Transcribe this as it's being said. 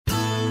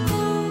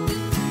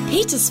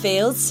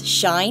Petersfield's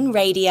Shine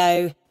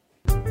Radio.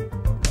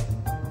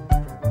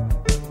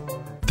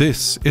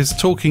 This is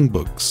Talking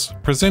Books,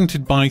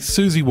 presented by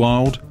Susie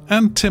Wilde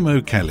and Tim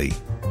O'Kelly.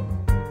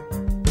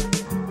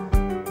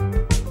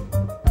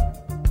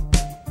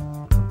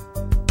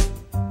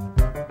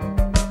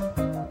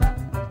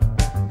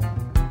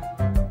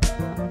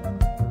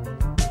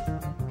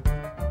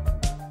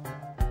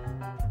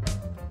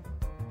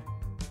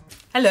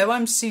 Hello,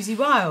 I'm Susie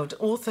Wilde,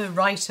 author,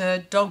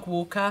 writer, dog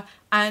walker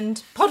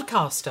and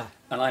podcaster.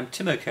 And I'm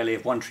Tim O'Kelly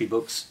of One Tree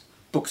Books,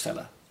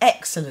 bookseller.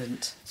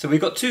 Excellent. So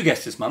we've got two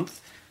guests this month.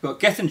 We've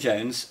got Gethin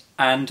Jones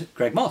and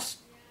Greg Moss.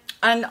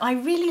 And I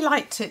really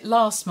liked it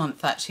last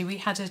month, actually. We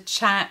had a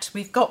chat.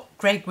 We've got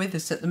Greg with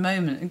us at the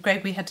moment. And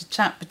Greg, we had a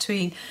chat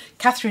between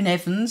Catherine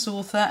Evans,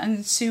 author,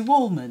 and Sue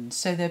Wallman.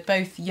 So they're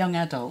both young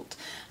adult.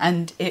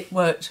 And it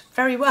worked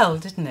very well,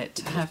 didn't it,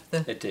 to have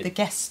the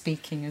guest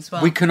speaking as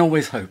well. We can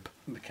always hope.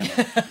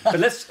 But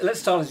let's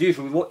start as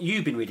usual with what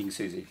you've been reading,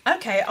 Susie.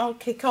 OK, I'll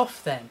kick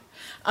off then.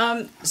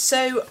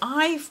 So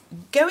I'm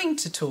going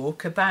to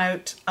talk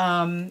about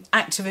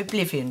Act of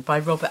Oblivion by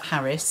Robert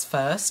Harris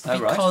first,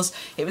 because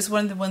it was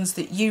one of the ones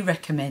that you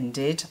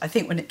recommended, I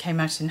think when it came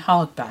out in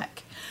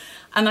hardback.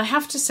 And I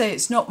have to say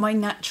it's not my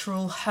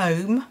natural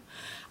home,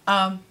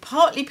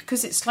 partly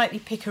because it's slightly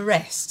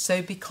picaresque.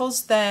 So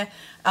because they're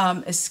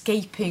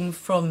escaping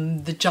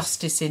from the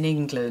justice in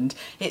England,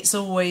 it's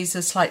always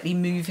a slightly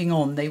moving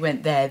on. They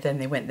went there, then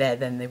they went there,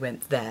 then they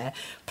went there.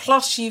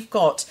 Plus you've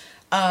got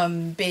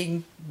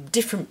being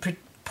different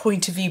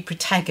point of view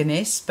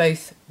protagonists,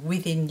 both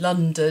within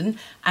London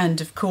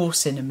and of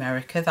course in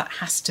America, that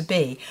has to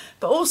be,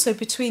 but also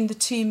between the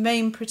two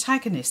main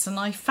protagonists. And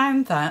I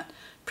found that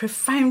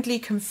profoundly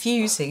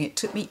confusing. It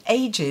took me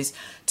ages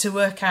to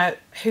work out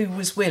who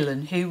was Will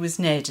and who was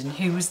Ned and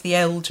who was the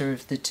elder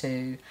of the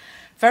two.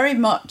 Very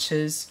much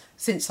as,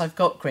 since I've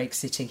got Greg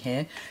sitting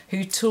here,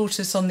 who taught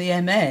us on the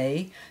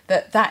MA,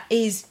 that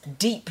is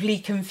deeply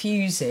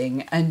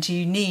confusing, and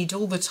you need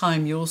all the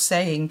time you're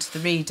saying to the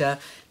reader,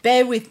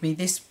 bear with me,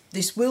 this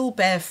will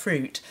bear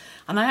fruit.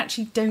 And I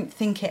actually don't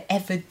think it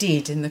ever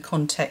did in the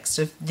context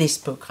of this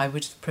book. I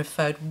would have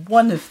preferred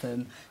one of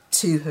them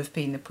to have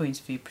been the point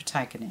of view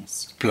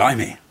protagonist.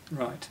 Blimey.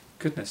 Right,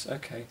 goodness,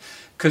 okay.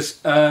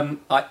 Because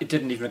it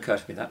didn't even occur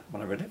to me that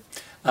when I read it.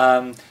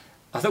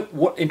 I thought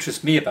what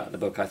interests me about the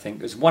book, I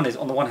think, is on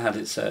the one hand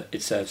it's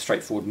a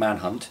straightforward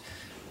manhunt,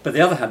 but on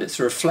the other hand it's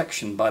a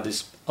reflection by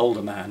this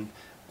older man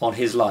on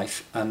his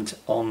life and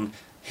on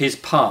his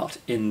part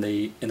in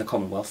the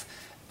Commonwealth,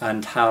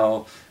 and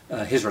how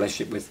his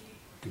relationship with,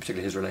 in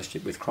particular his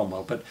relationship with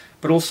Cromwell,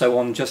 but also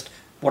on just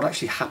what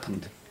actually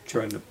happened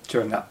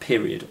during that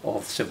period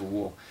of civil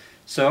war.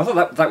 So I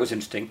thought that was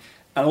interesting.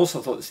 And also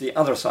I thought the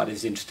other side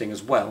is interesting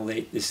as well.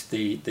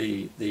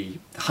 The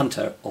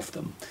hunter of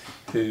them,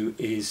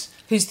 who's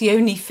the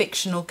only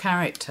fictional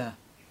character.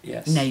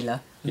 Yes,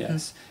 Naylor.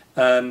 Yes,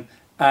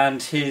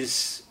 and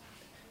his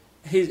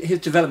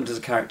development as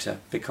a character,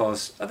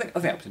 because I think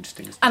that was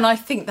interesting. And I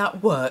think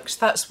that worked.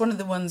 That's one of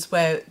the ones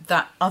where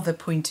that other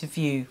point of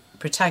view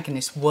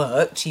protagonist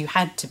worked. You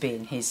had to be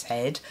in his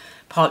head,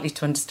 partly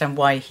to understand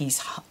why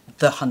he's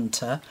the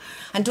hunter,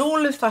 and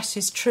all of that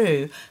is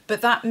true.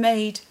 But that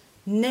made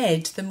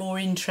Ned the more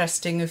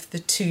interesting of the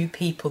two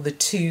people, the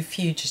two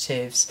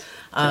fugitives.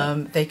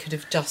 They could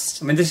have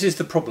just... I mean, this is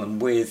the problem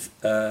with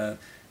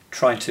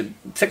trying to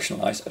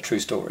fictionalise a true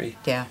story.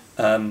 Yeah.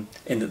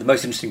 In that the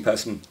most interesting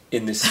person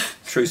in this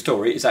true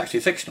story is actually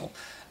fictional.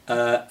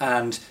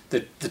 And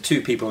the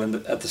two people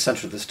at the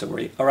centre of the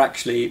story are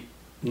actually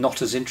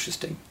not as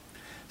interesting.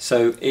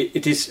 So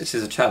it is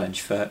a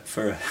challenge for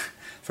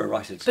a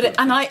writer to do.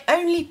 And I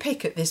only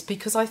pick at this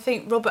because I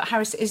think Robert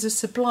Harris is a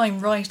sublime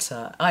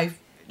writer. I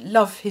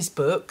love his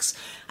books,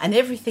 and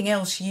everything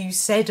else you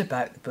said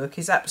about the book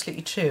is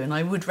absolutely true, and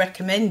I would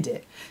recommend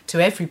it to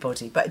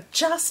everybody. But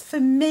just for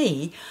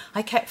me,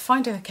 I kept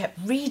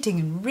reading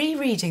and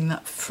rereading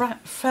that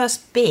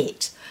first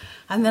bit,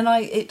 and then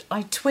I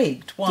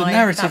twigged why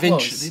that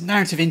was. The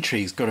narrative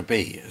intrigue's got to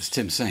be, as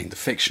Tim's saying, the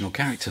fictional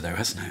character, though,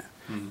 hasn't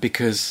it?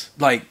 Because,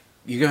 like,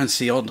 you go and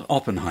see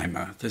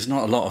Oppenheimer, there's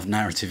not a lot of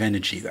narrative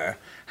energy there.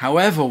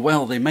 However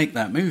well they make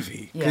that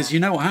movie, because you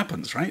know what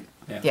happens, right?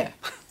 Yeah.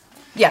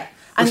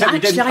 And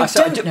actually, I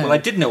don't know. Well, I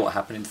did know what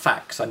happened, in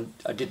fact, 'cause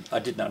I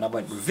did know, and I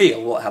won't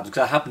reveal what happened,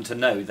 because I happen to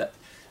know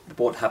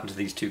what happened to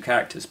these two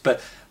characters.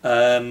 But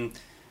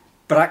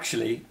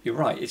actually, you're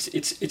right.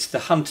 It's the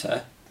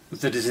hunter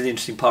that is the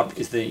interesting part.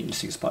 Is the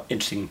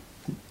interesting.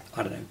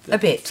 I don't know, a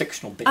bit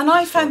fictional bit. And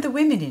I found the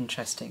women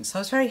interesting, so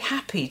I was very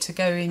happy to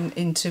go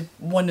into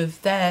one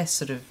of their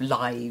sort of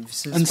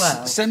lives as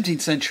well. 17th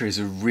century is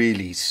a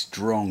really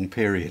strong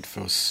period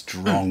for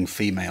strong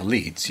female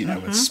leads,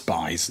 with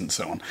spies and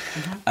so on.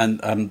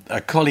 And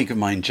a colleague of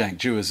mine, Jack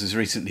Dewars, has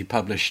recently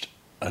published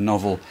a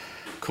novel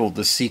called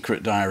The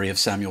Secret Diary of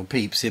Samuel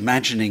Pepys,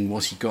 imagining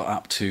what he got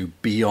up to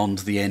beyond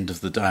the end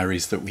of the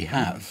diaries that we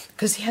have.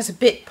 Because he has a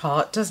bit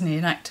part, doesn't he,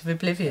 in Act of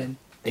Oblivion?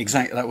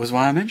 Exactly, that was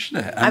why I mentioned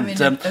it.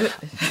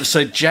 And,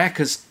 so Jack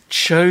has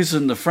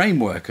chosen the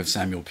framework of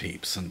Samuel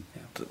Pepys, and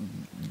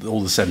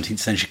all the 17th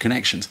century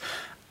connections,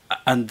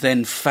 and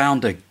then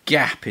found a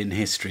gap in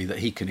history that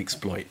he can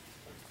exploit.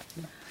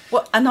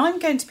 Well, and I'm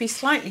going to be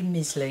slightly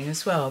mizzling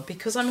as well,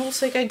 because I'm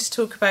also going to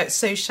talk about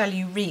So Shall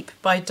You Reap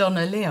by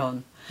Donna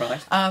Leon.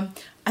 Right.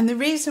 And the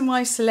reason why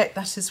I select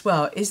that as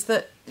well is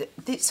that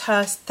it's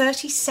her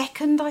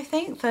 32nd, I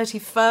think,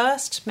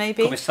 31st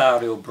maybe.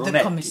 Commissario Brunetti.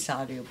 The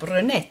Commissario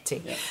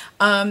Brunetti. Yeah.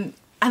 And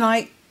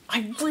I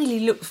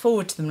really look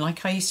forward to them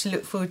like I used to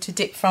look forward to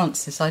Dick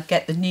Francis. I'd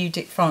get the new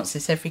Dick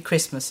Francis every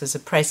Christmas as a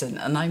present,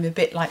 and I'm a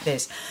bit like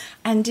this.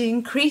 And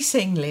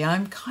increasingly,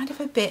 I'm kind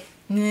of a bit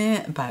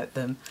about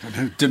them.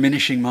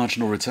 Diminishing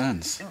marginal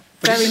returns.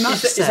 Very much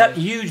so. Is that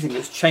you think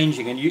that's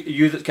changing, and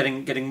you that's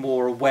getting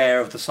more aware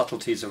of the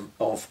subtleties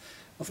of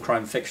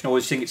crime fiction, or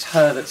do you think it's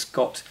her that's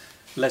got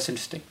less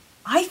interesting?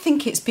 I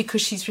think it's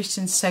because she's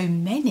written so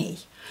many.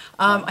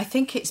 I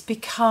think it's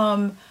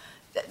become...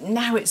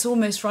 Now it's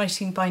almost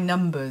writing by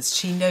numbers.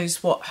 She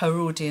knows what her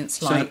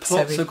audience likes. So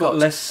the plots have got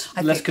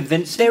less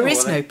convincing? There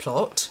is no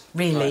plot,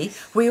 really.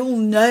 Right. We all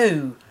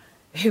know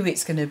who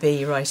it's going to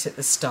be right at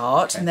the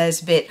start. Okay. And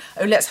there's a bit,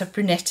 let's have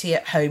Brunetti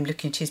at home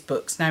looking at his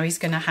books. Now he's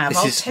going to have...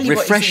 This is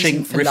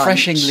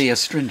refreshingly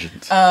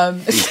astringent,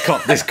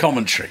 this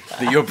commentary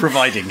that you're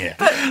providing here.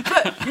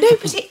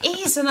 But it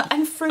is,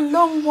 and for a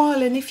long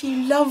while, and if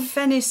you love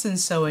Venice and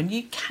so on,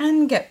 you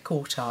can get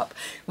caught up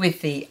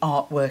with the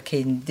artwork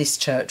in this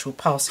church or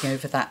passing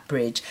over that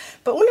bridge.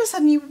 But all of a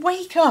sudden you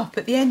wake up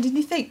at the end and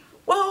you think,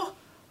 well...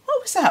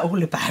 what was that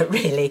all about,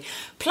 really?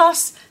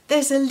 Plus,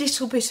 there's a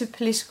little bit of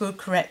political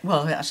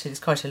well, actually, there's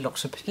quite a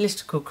lot of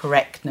political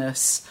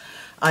correctness.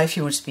 If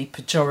you want to be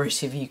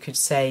pejorative, you could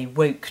say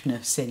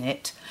wokeness in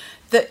it,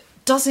 that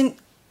doesn't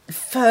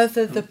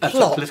further the plot.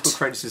 So political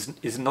correctness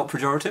is not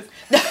pejorative?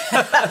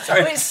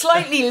 Well, it's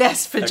slightly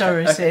less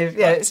pejorative. Okay.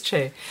 Yeah, it's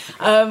true.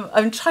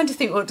 I'm trying to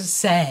think what to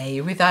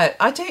say without...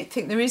 I don't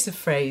think there is a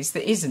phrase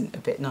that isn't a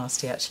bit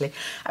nasty, actually,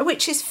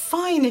 which is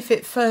fine if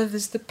it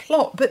furthers the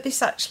plot, but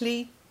this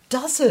actually...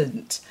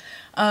 doesn't.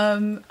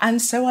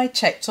 And so I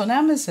checked on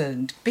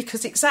Amazon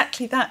because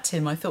exactly that,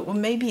 Tim. I thought, well,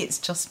 maybe it's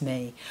just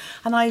me.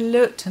 And I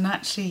looked, and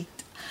actually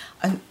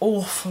an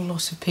awful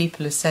lot of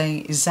people are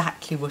saying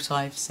exactly what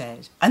I've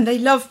said. And they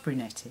love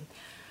Brunetti.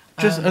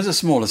 Just as a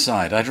small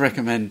aside, I'd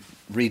recommend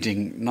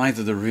reading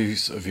neither the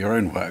reviews of your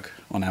own work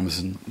on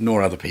Amazon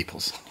nor other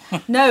people's.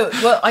 No,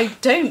 well, I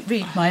don't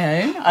read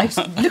my own. I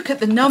look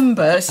at the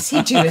number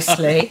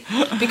assiduously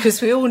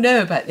because we all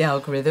know about the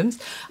algorithms.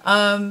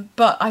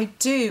 But I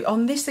do,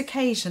 on this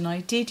occasion, I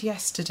did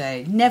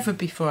yesterday, never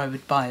before I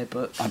would buy a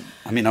book. I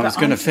was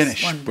going to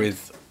finish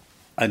with,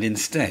 and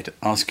instead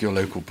ask your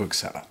local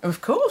bookseller.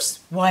 Of course.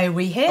 Why are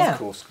we here? Of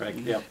course,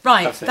 Greg. Yeah.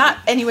 Right.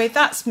 Anyway,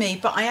 that's me.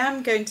 But I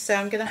am going to say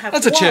I'm going to have.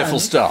 That's a cheerful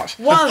start.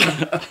 One.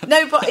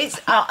 No, but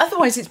it's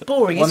otherwise it's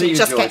boring. It's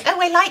just go,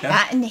 I like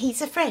that, and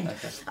he's a friend.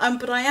 Okay.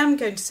 But I am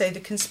going to say The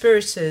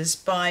Conspirators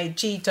by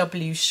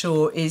G.W.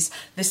 Shaw is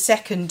the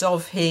second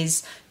of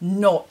his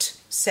not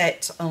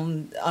set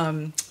on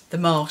the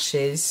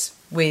marshes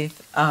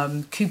with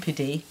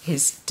Cupidi,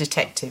 his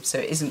detective, so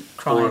it isn't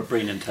crime. Or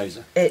Breen and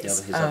Tozer,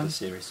 his other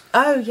series.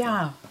 Oh,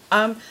 yeah.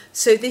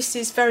 So this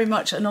is very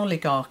much an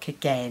oligarch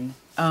again,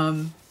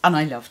 and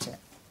I loved it.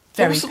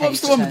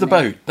 What's the one with the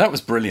boat? That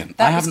was brilliant.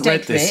 I haven't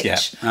read this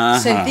yet. Uh-huh.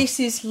 So this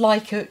is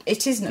like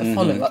it isn't a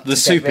follow-up the to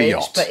super Get Rich,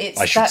 yacht, but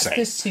that's say.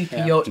 The super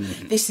yacht.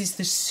 This is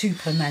the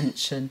super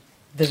mansion,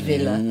 the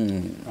villa.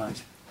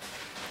 Right.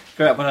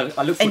 Great. Well,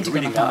 I look forward to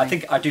reading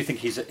that. I do think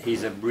he's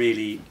a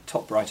really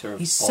top writer.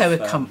 He's so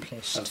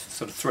accomplished. Of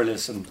sort of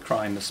thrillers and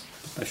crime,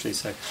 especially.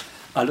 So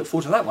I look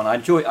forward to that one. I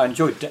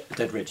enjoyed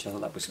Dead Rich. I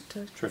thought that was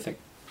terrific.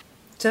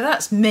 So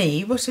that's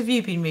me. What have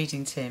you been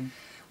reading, Tim?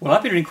 Well,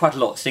 I've been reading quite a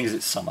lot, seeing as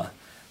it's summer.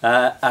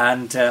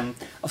 And I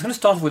was going to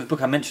start off with a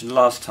book I mentioned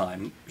last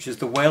time, which is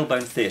The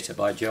Whalebone Theatre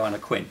by Joanna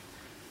Quinn.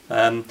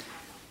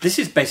 This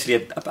is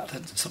basically about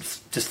a sort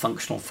of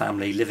dysfunctional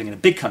family living in a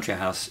big country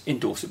house in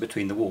Dorset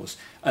between the wars.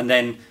 And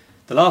then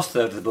the last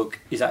third of the book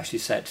is actually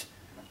set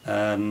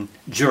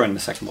during the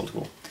Second World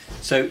War.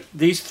 So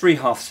these three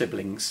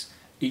half-siblings,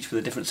 each with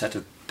a different set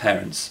of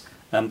parents,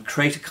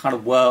 create a kind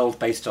of world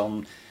based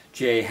on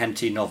J.A.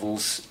 Henty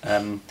novels.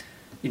 Do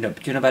you know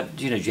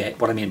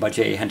what I mean by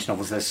J.A. Henty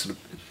novels? They're sort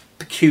of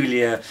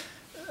peculiar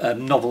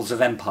novels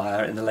of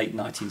empire in the late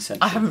 19th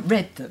century. I haven't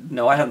read them.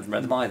 No, I haven't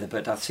read them either,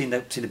 but I've seen the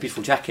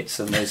beautiful jackets,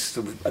 and there's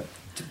sort of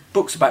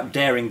books about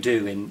daring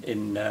do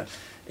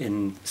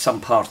in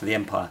some part of the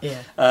empire.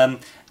 Yeah.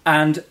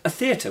 And a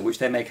theatre which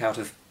they make out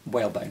of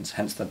whalebones,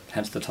 hence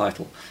the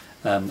title.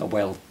 A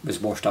whale was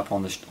washed up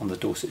on the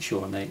Dorset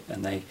shore, and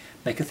they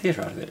make a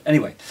theatre out of it.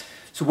 Anyway,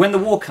 so when the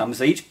war comes,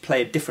 they each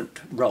play a different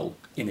role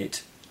in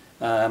it,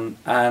 and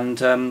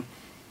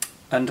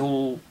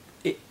all.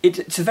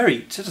 It's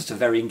just a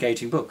very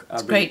engaging book.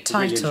 I great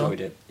title. Really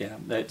enjoyed it. Yeah,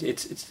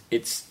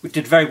 it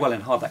did very well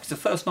in hardback. It's the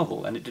first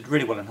novel, and it did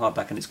really well in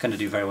hardback, and it's going to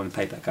do very well in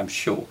paperback, I'm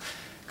sure,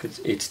 because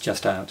it's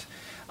just out.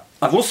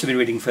 I've also been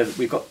reading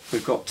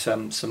we've got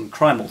some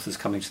crime authors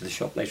coming to the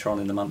shop later on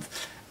in the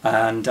month,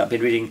 and I've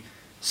been reading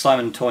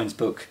Simon Toyne's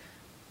book,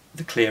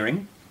 The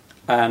Clearing,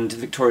 and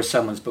Victoria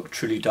Selman's book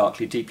Truly,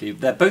 Darkly, Deeply.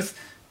 They both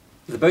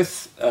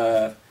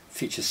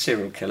feature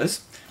serial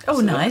killers. Oh,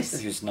 so nice.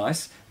 Which is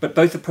nice, but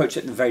both approach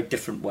it in very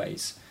different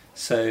ways.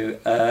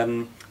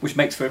 So, which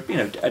makes for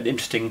an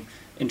interesting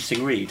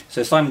read.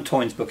 So Simon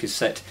Toyne's book is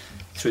set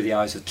through the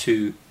eyes of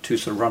two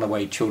sort of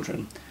runaway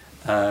children,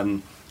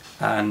 and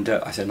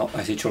I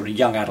say children,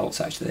 young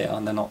adults actually they are,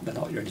 and they're not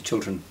really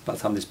children by the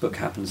time this book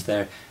happens.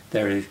 They're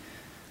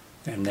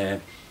in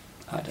their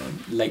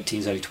late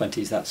teens, early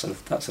 20s, that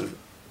sort of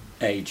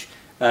age.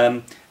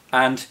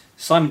 And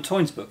Simon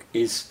Toyne's book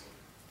is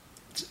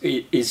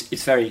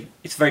very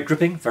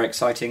gripping, very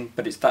exciting,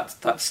 but it's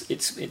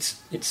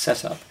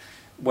set up.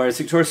 Whereas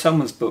Victoria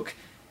Selman's book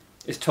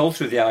is told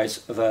through the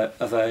eyes of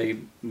a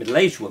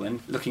middle-aged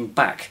woman looking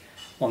back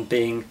on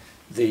being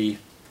the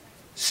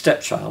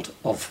stepchild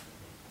of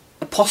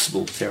a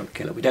possible serial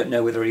killer. We don't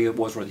know whether he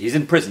was or not. He's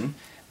in prison,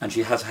 and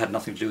she has had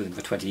nothing to do with him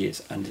for 20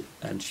 years. And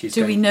she's.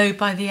 Do we know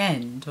by the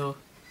end, or?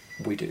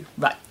 We do.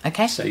 Right.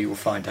 Okay. So you will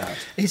find out.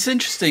 It's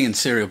interesting in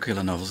serial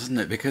killer novels, isn't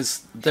it?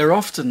 Because they're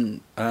often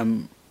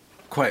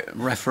quite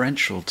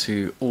referential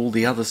to all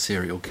the other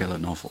serial killer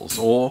novels,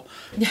 or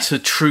to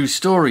true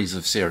stories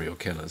of serial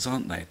killers,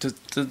 aren't they?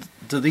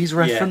 Do these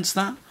reference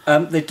that?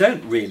 They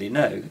don't really,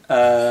 no.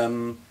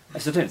 I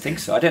don't think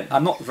so.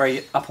 I'm not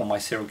very up on my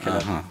serial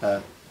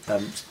killer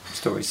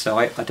stories, so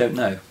I don't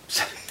know.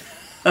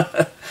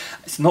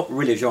 It's not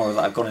really a genre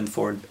that I've gone in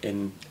for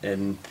in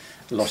a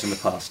lot in the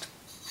past.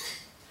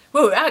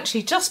 Well, we're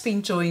actually just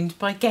been joined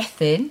by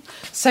Gethin,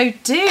 so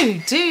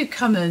do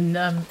come and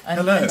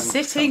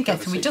sit in,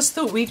 Gethin. We just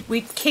thought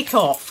we'd kick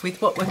off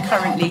with what we're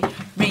currently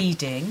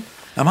reading.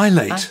 Am I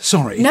late?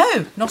 Sorry.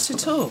 No, not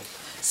at all.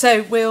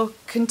 So we'll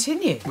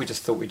continue. We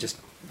just thought because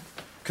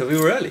we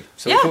were early,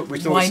 so we thought why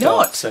we'd start,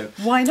 not? So.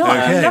 Why not?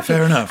 Okay,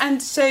 fair enough.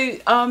 And so,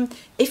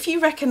 if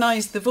you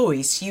recognise the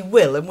voice, you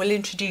will, and we'll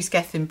introduce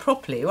Gethin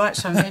properly. Well,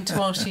 actually, I'm going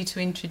to ask you to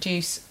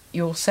introduce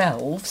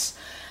yourselves.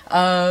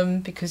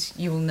 Because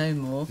you will know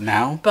more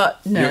now.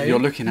 But no, you're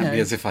looking at me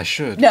as if I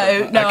should. No,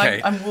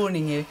 okay. I'm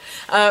warning you.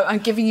 I'm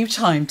giving you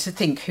time to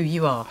think who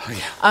you are. Oh,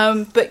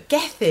 yeah. But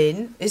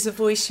Gethin is a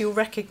voice you'll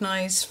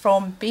recognise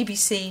from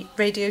BBC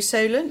Radio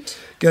Solent.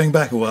 Going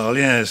back a while,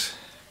 yes,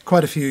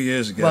 quite a few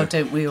years ago. Well,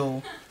 don't we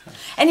all?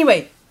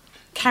 Anyway,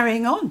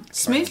 carrying on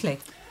smoothly.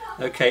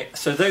 Okay,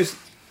 so those.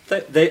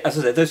 They, as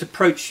I said, those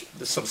approach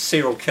the sort of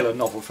serial killer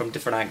novel from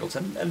different angles,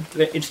 and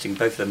they're interesting.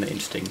 Both of them are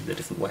interesting in their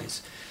different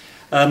ways.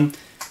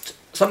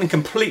 Something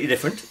completely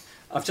different.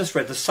 I've just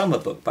read the Summer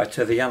book by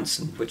Tove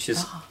Jansson, which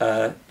is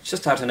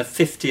just out in a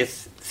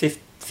 50th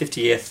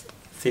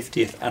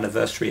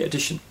anniversary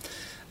edition.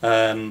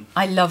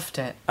 I loved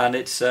it, and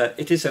it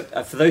is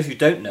for those who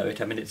don't know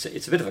it. I mean, it's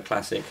a bit of a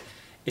classic.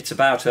 It's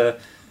about an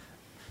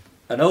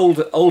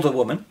older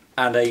woman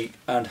and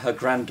her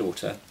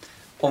granddaughter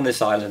on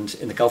this island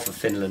in the Gulf of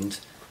Finland,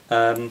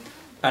 and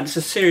it's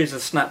a series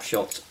of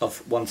snapshots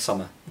of one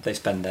summer they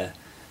spend there,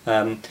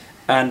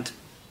 and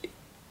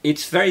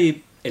it's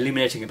very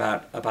illuminating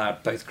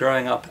about both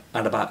growing up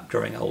and about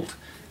growing old,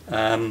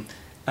 and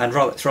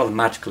it's rather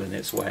magical in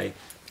its way.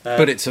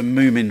 But it's a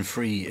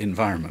Moomin-free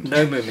environment.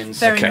 No Moomins.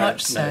 Very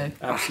much so. No,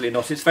 absolutely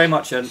not. It's very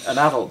much an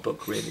adult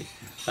book, really.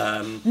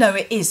 No,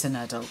 it is an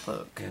adult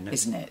book,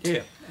 isn't it?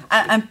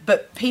 Yeah.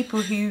 But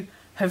people who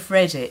have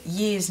read it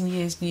years and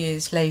years and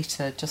years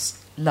later just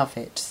love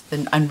it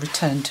and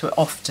return to it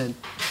often.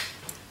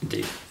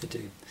 Indeed, they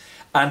do.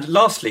 And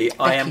lastly,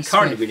 I am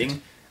currently Swift.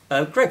 reading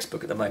Greg's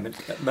book at the moment,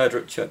 Murder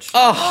at Church.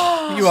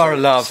 Oh, you are a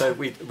love. So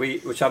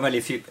which I'm only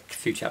a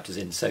few chapters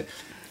in. So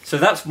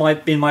that's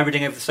been my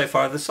reading over so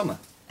far this summer.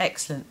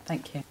 Excellent,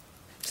 thank you.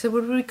 So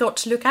what have we got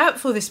to look out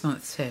for this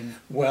month, Tim?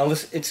 Well,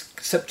 it's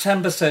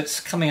September, so it's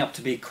coming up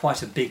to be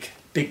quite a big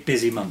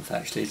busy month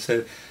actually.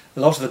 So a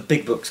lot of the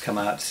big books come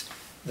out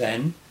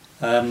then.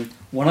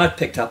 One I've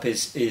picked up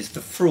is The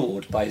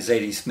Fraud by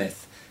Zadie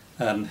Smith,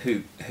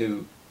 who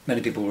many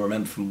people will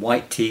remember from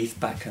White Teeth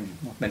back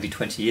maybe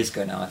 20 years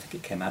ago now, I think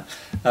it came out.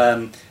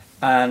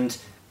 And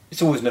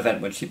it's always an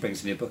event when she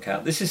brings a new book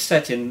out. This is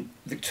set in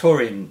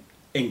Victorian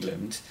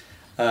England,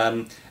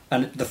 and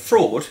The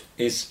Fraud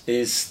is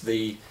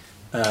the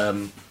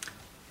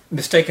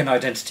mistaken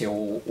identity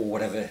or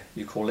whatever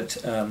you call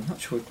it. I'm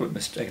not sure we call it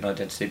mistaken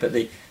identity, but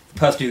the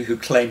person who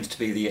claims to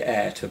be the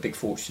heir to a big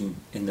fortune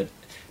in the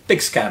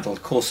big scandal,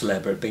 Cause Célèbre,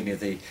 at the beginning of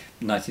the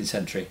 19th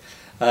century.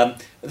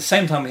 At the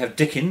same time, we have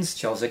Dickens.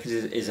 Charles Dickens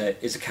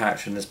is a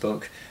character in this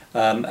book,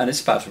 and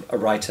it's about a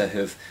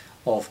writer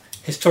of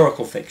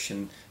historical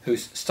fiction who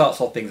starts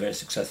off being very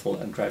successful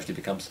and gradually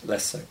becomes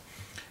less so.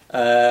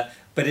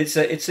 But it's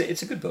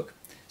a good book.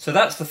 So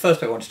that's the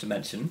first book I wanted to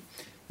mention.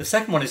 The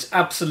second one is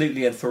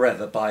Absolutely and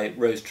Forever by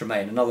Rose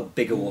Tremaine, another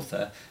big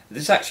author.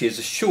 This actually is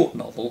a short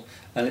novel,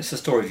 and it's a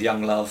story of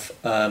young love,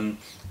 and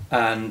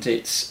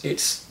it's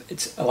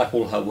like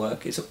all her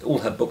work. All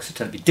her books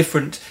tend to be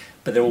different,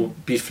 but they're all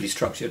beautifully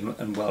structured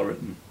and well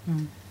written.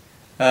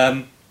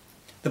 The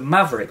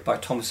Maverick by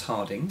Thomas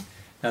Harding.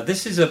 Now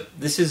this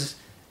is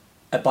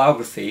a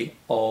biography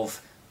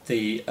of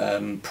the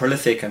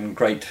prolific and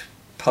great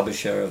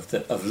publisher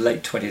of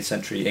late 20th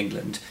century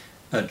England,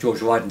 George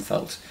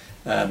Weidenfeld,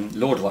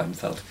 Lord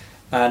Weidenfeld,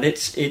 and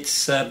it's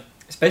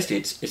basically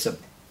it's a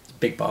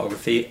big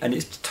biography, and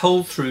it's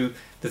told through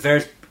the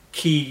various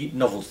key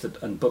novels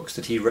and books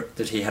that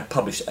he had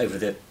published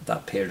over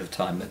that period of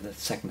time in the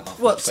second half.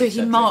 What? Of the 20th So he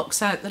century.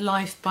 marks out the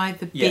life by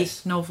the big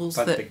novels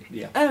by the that. big,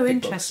 yeah, oh, big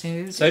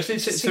interesting. books. So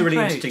it's a really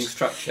interesting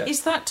structure.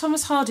 Is that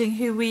Thomas Harding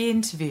who we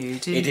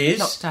interviewed in It is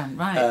lockdown?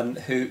 Right.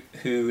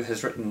 Who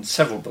has written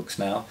several books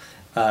now,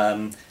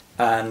 so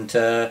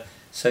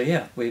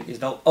yeah,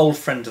 he's an old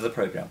friend of the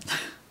programme.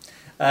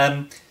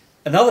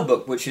 Another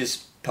book which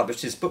is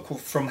published is a book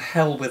called From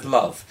Hell with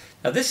Love.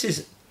 Now this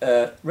is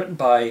written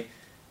by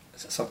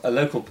a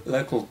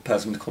local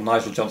person called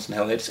Nigel Johnson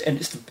Hill. It's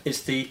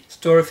the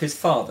story of his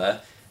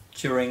father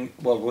during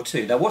World War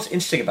II. Now what's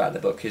interesting about the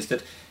book is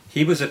that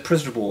he was a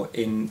prisoner of war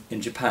in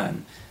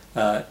Japan.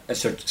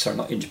 Sorry,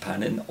 not in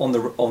Japan. On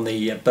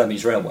the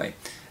Burmese Railway,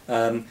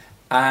 and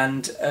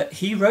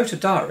he wrote a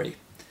diary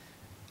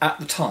at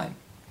the time.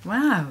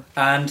 Wow.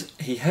 And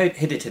he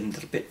hid it in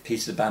little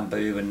pieces of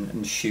bamboo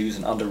and shoes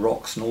and under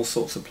rocks and all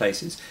sorts of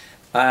places.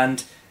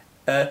 And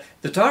the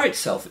diary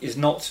itself is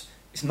not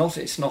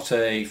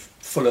a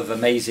full of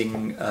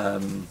amazing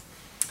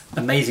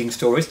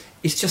stories.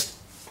 It's just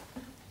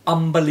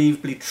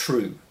unbelievably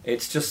true.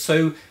 It's just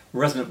so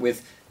resonant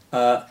with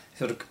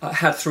sort of, I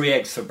had 3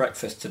 eggs for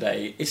breakfast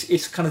today.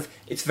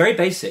 It's very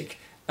basic,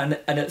 and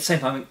at the same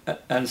time,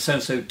 and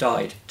so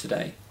died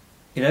today.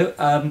 You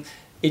know,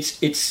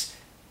 it's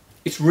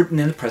written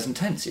in the present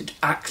tense. It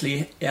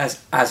actually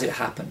as it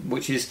happened,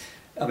 which is,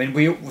 I mean,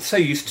 we're so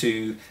used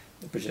to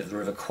the Bridge of the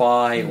River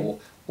Kwai or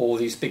all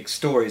these big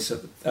stories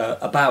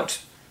about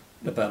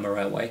the Burma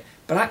Railway,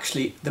 but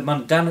actually the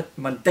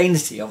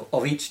mundanity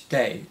of each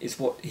day is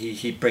what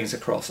he brings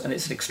across, and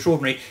it's an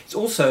extraordinary. It's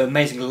also an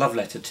amazing love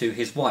letter to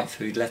his wife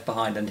who he'd left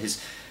behind, and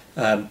his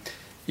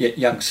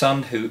young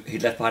son who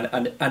he'd left behind,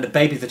 and a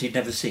baby that he'd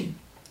never seen.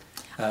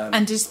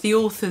 And is the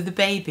author the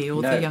baby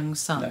or no, the young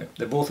son? No,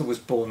 the author was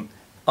born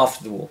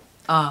after the war.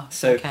 Ah,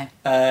 so, okay.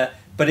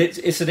 But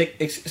so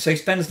he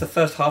spends the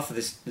first half of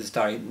this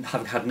diary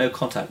having had no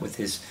contact with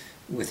his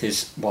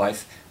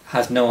wife,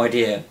 has no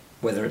idea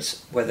whether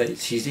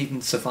she's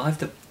even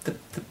survived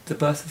the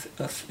birth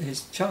of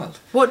his child.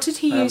 What did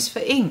he use for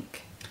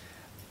ink?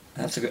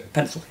 That's a good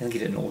pencil. I think he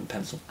did an old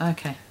pencil.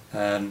 Okay.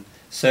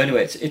 So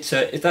anyway, it's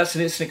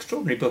an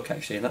extraordinary book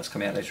actually, and that's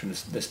coming out later in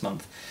this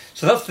month.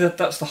 So that's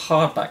the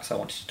hardbacks I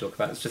wanted to talk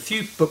about. There's a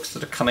few books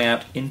that are coming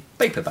out in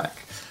paperback.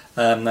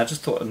 I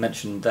just thought I'd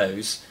mention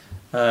those.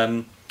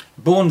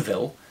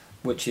 Bourneville,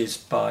 which is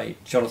by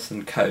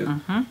Jonathan Coe.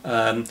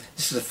 Mm-hmm.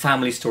 This is a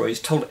family story. It's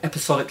told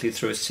episodically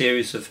through a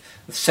series of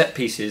set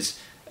pieces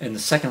in the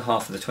second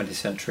half of the 20th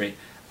century,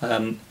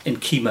 in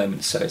key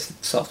moments. So it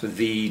starts with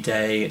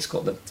V-Day, it's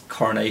got the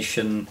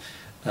coronation,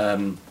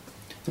 the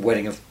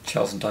wedding of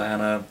Charles and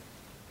Diana.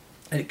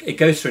 And it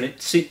goes through, and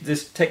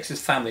this takes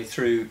this family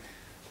through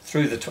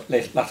the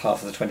latter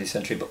half of the 20th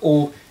century, but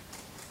all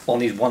on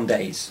these 1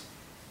 days.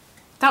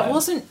 That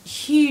wasn't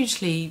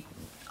hugely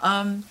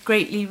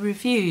greatly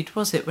reviewed,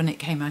 was it, when it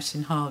came out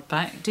in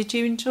hardback? Did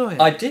you enjoy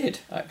it? I did,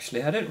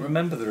 actually. I don't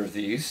remember the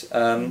reviews.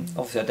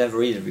 Obviously, I never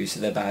read the reviews,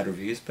 so they're bad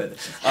reviews. But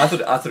I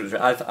thought it was.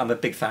 I'm a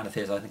big fan of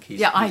his. I think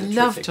he's. I he's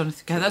love terrific,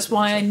 Jonathan Coe. That's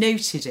why I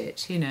noted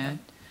it. You know.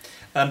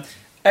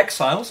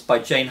 Exiles by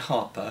Jane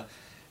Harper.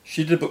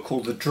 She did a book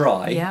called The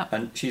Dry,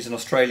 and she's an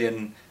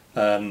Australian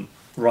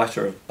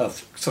writer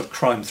of sort of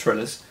crime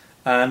thrillers.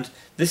 And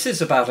this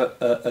is about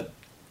a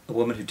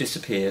woman who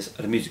disappears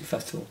at a music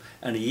festival,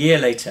 and a year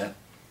later.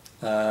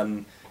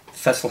 The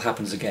festival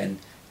happens again,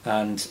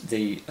 and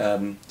it's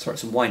a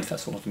wine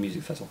festival, not a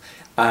music festival.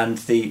 And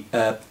the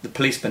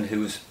policeman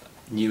who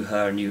knew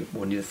her, knew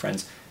the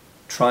friends,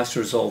 tries to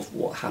resolve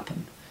what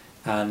happened.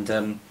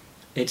 And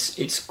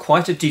it's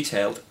quite a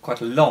detailed,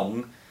 quite a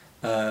long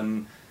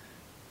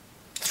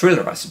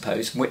thriller, I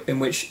suppose, in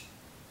which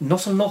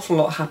not an awful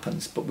lot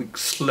happens, but we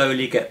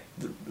slowly get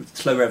the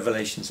slow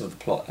revelations of the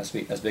plot as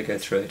we go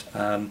through it.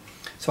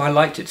 So I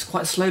liked it. It's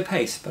quite a slow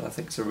pace, but I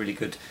think it's a really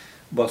good.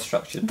 Well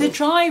structured. The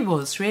Dry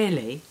was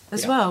really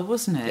as well,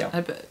 wasn't it?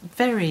 Yeah.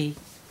 Very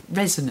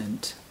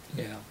resonant.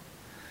 Yeah.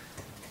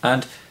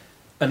 And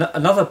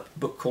another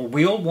book called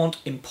We All Want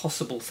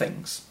Impossible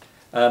Things.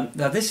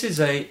 Now this is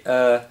it's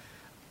a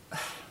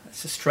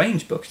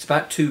strange book. It's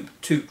about two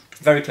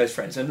very close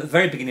friends, and at the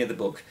very beginning of the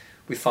book,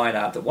 we find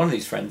out that one of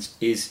these friends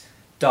is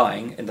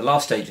dying in the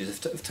last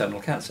stages of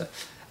terminal cancer,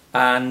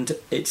 and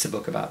it's a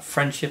book about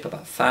friendship,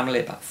 about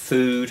family, about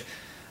food,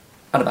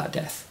 and about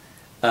death.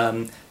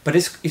 But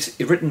it's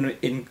written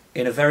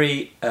in a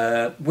very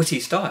witty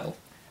style,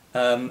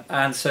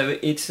 and so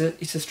it's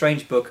a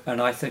strange book,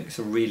 and I think it's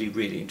a really,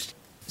 really interesting.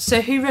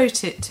 So who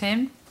wrote it,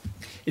 Tim?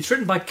 It's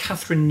written by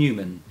Catherine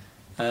Newman,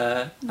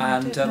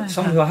 and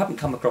someone who I haven't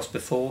come across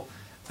before,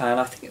 and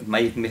I think it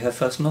may even be her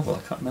first novel.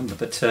 I can't remember,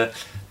 but it's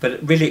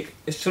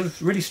sort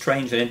of really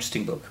strange and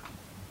interesting book.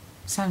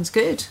 Sounds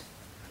good.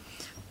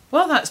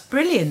 Well, that's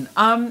brilliant.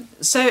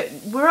 So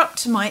we're up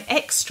to my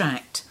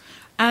extract,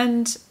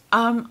 and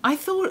I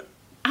thought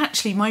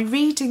actually, my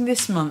reading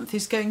this month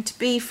is going to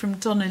be from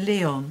Donna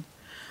Leon.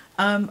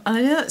 And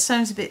I know that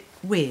sounds a bit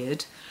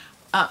weird,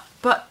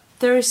 but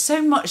there is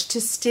so much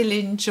to still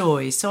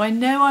enjoy. So I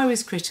know I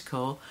was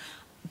critical,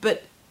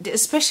 but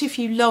especially if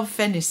you love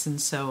Venice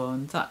and so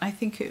on, that I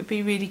think it would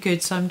be really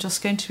good. So I'm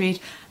just going to read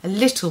a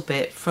little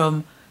bit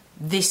from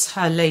this,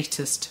 her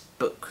latest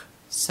book,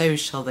 So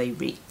Shall They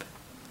Reap.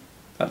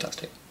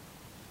 Fantastic.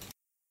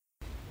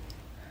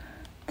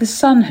 The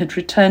sun had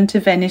returned to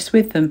Venice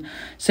with them,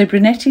 so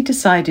Brunetti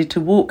decided to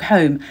walk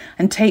home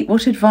and take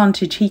what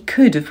advantage he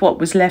could of what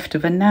was left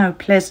of a now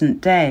pleasant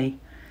day.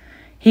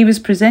 He was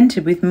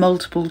presented with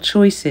multiple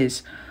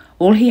choices.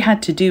 All he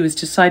had to do was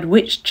decide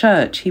which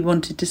church he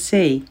wanted to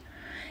see.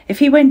 If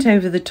he went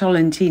over the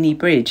Tolentini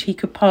Bridge, he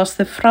could pass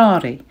the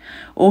Frari,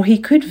 or he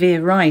could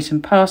veer right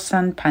and pass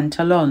San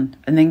Pantalon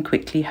and then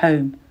quickly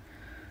home.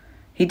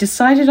 He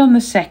decided on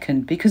the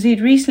second because he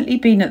had recently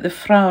been at the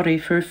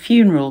Frari for a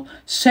funeral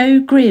so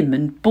grim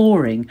and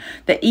boring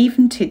that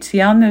even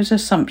Tiziano's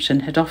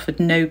Assumption had offered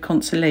no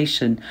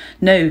consolation,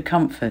 no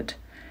comfort.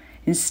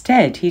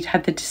 Instead, he'd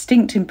had the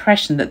distinct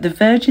impression that the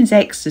Virgin's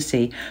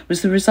ecstasy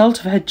was the result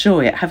of her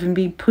joy at having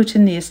been put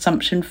in the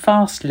Assumption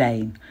fast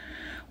lane.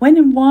 When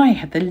and why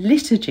had the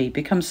liturgy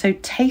become so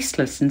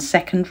tasteless and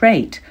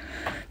second-rate?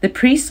 The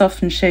priests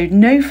often showed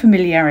no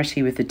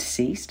familiarity with the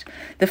deceased.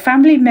 The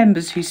family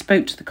members who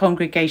spoke to the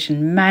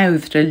congregation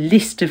mouthed a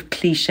list of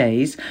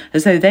clichés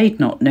as though they'd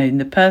not known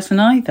the person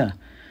either.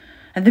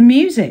 And the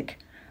music,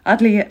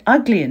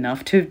 ugly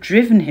enough to have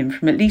driven him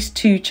from at least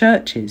 2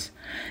 churches.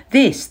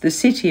 This, the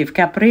city of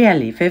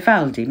Gabrieli,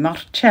 Vivaldi,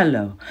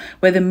 Marcello,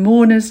 where the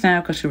mourners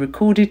now got a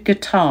recorded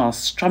guitar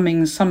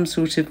strumming some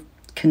sort of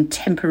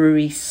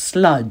contemporary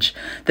sludge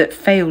that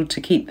failed to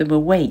keep them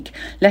awake,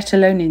 let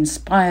alone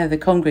inspire the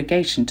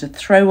congregation to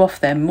throw off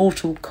their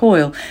mortal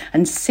coil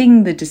and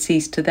sing the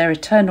deceased to their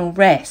eternal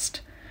rest.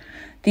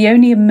 The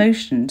only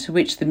emotion to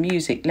which the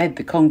music led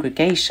the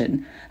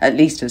congregation, at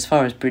least as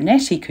far as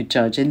Brunetti could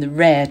judge in the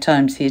rare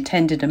times he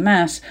attended a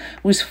mass,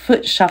 was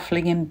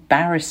foot-shuffling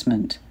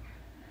embarrassment.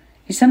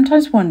 He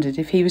sometimes wondered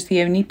if he was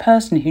the only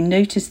person who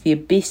noticed the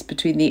abyss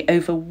between the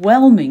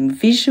overwhelming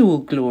visual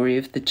glory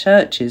of the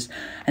churches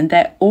and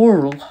their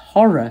oral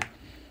horror.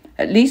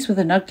 At least with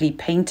an ugly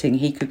painting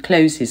he could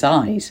close his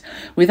eyes.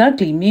 With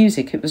ugly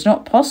music it was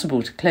not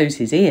possible to close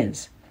his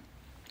ears.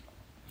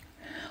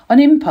 On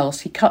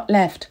impulse he cut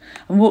left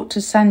and walked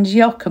to San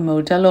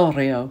Giacomo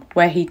dell'Orio,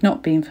 where he'd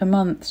not been for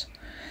months.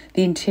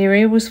 The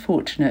interior was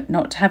fortunate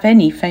not to have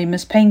any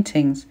famous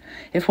paintings,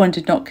 if one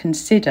did not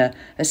consider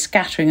a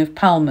scattering of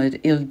Palma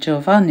il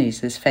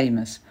Giovannis as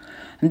famous,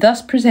 and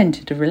thus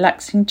presented a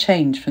relaxing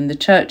change from the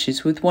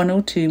churches with 1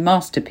 or 2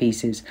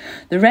 masterpieces,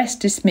 the rest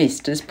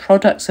dismissed as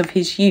products of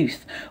his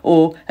youth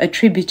or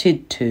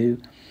attributed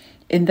to.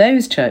 In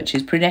those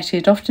churches, Brunetti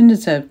had often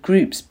observed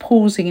groups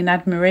pausing in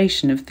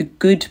admiration of the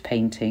good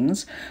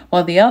paintings,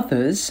 while the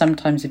others,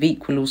 sometimes of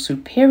equal or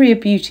superior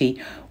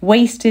beauty,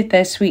 wasted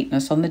their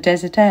sweetness on the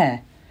desert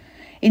air.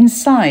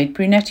 Inside,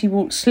 Brunetti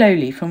walked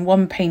slowly from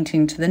one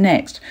painting to the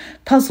next,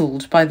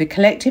 puzzled by the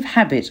collective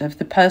habit of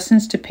the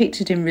persons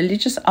depicted in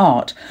religious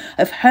art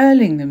of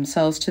hurling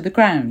themselves to the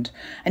ground,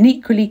 and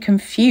equally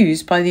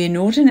confused by the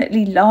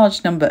inordinately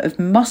large number of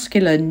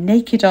muscular,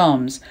 naked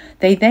arms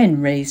they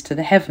then raised to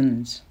the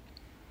heavens.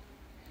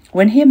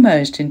 When he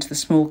emerged into the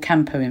small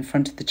campo in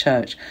front of the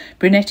church,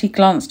 Brunetti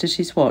glanced at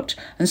his watch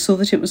and saw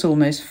that it was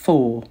almost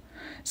 4.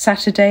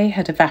 Saturday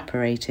had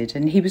evaporated,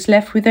 and he was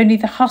left with only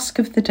the husk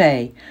of the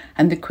day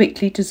and the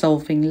quickly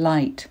dissolving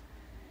light.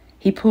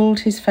 He pulled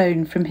his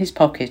phone from his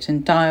pocket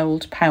and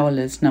dialed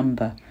Paola's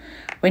number.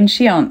 When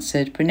she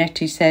answered,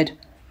 Brunetti said,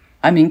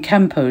 "I'm in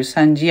Campo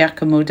San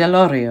Giacomo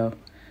dell'Orio."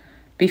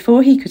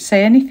 Before he could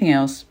say anything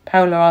else,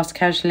 Paola asked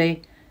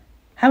casually,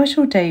 "How has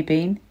your day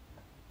been?"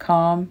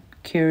 Calm,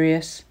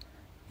 curious.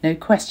 No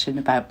question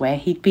about where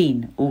he'd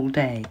been all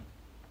day.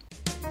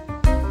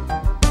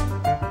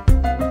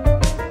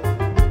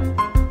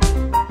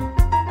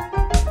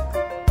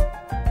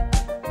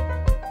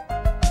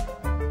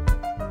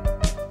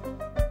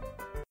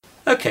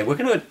 Okay, we're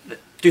going to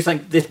do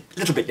something a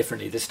little bit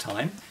differently this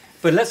time,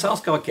 but let's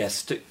ask our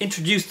guests to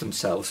introduce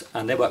themselves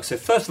and their work. So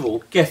first of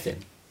all, Gethin,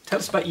 tell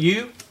us about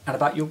you and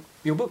about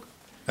your book.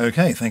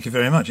 Okay, thank you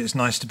very much. It's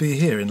nice to be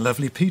here in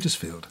lovely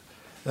Petersfield.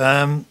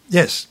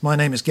 Yes, my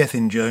name is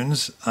Gethin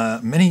Jones.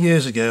 Many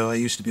years ago, I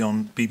used to be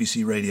on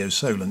BBC Radio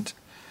Solent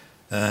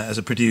as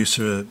a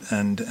producer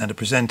and a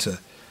presenter.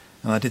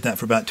 And I did that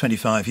for about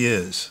 25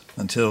 years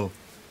until,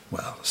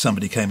 well,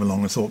 somebody came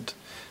along and thought,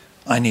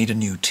 I need a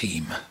new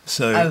team.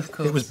 So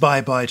it was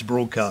bye-bye to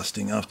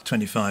broadcasting after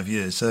 25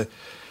 years. So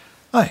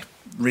I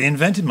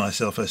reinvented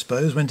myself, I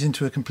suppose, went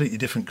into a completely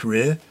different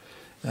career.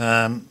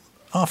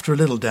 After a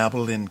little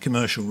dabble in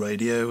commercial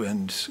radio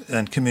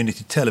and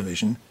community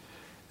television,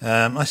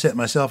 I set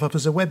myself up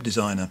as a web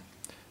designer.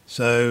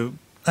 So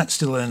that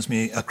still earns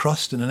me a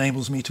crust and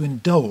enables me to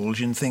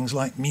indulge in things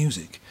like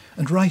music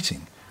and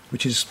writing,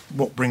 which is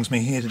what brings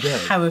me here today.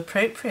 How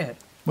appropriate.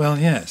 Well,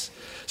 yes.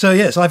 So,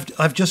 yes,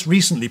 I've just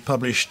recently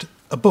published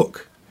a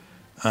book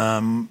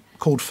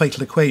called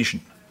Fatal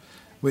Equation,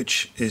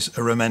 which is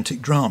a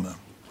romantic drama.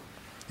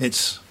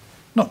 It's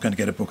not going to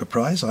get a Booker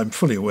Prize, I'm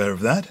fully aware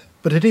of that,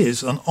 but it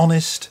is an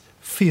honest,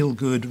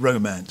 feel-good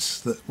romance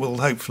that will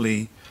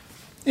hopefully,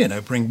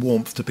 bring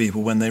warmth to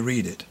people when they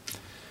read it.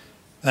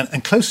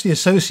 And closely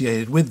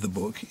associated with the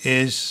book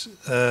is,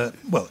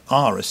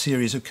 are a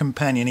series of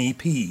companion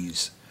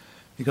EPs,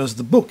 because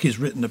the book is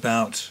written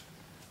about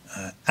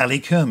Ali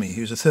Kermey,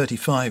 who's a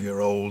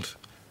 35-year-old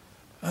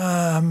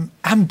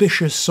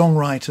ambitious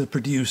songwriter,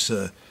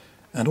 producer,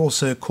 and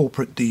also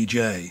corporate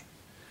DJ.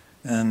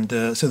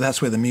 And so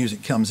that's where the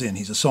music comes in.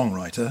 He's a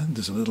songwriter.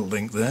 There's a little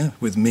link there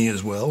with me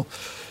as well.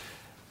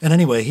 And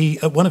anyway, he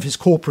at one of his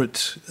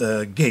corporate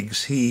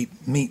gigs, he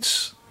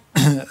meets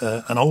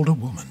an older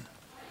woman.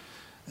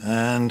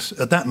 And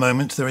at that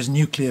moment, there is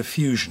nuclear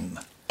fusion.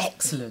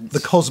 Excellent. The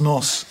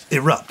cosmos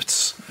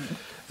erupts.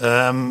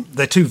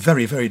 They're two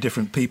very, very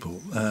different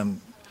people.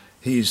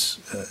 He's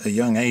a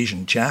young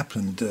Asian chap,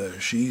 and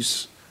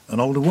she's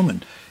an older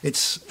woman.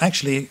 It's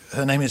actually,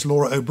 her name is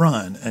Laura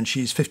O'Brien, and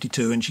she's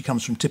 52, and she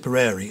comes from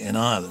Tipperary in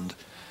Ireland.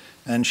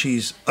 And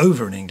she's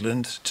over in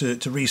England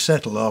to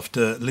resettle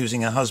after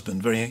losing her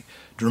husband very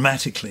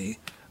dramatically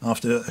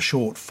after a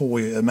short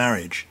 4-year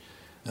marriage.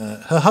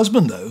 Her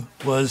husband, though,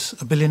 was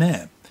a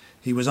billionaire.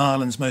 He was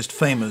Ireland's most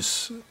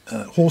famous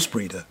horse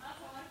breeder.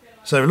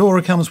 So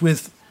Laura comes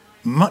with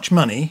much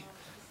money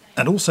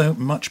and also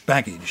much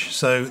baggage.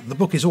 So the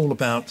book is all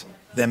about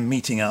them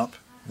meeting up,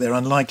 their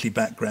unlikely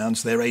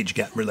backgrounds, their age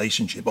gap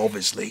relationship,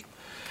 obviously,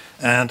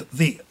 and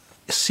the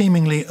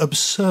seemingly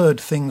absurd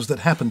things that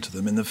happened to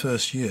them in the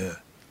first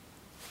year.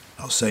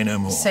 I'll say no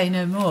more. Say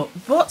no more.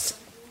 What's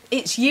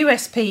its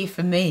USP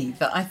for me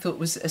that I thought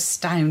was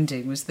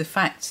astounding was the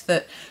fact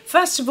that,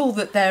 first of all,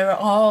 that there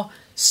are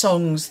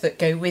songs that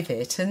go with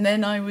it, and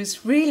then I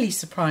was really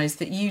surprised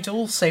that you'd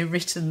also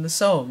written the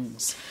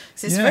songs.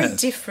 So it's a very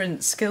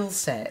different skill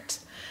set.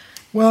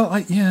 Well,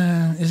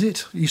 is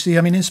it? You see,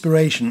 I mean,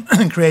 inspiration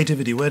and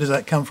creativity, where does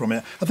that come from? I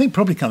think it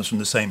probably comes from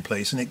the same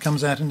place, and it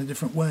comes out in a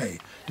different way,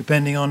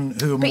 depending on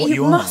who and what you are. But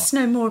you must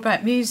know more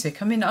about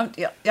music. I mean,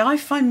 I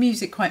find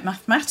music quite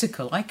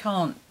mathematical.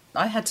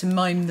 I had to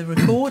mime the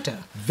recorder.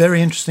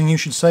 Very interesting you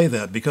should say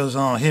that, because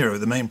our hero,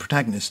 the main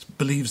protagonist,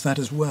 believes that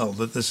as well,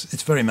 that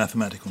it's very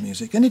mathematical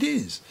music, and it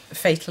is. A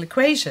Fatal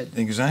Equation.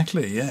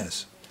 Exactly,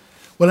 yes.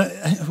 Well,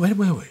 where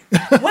were we?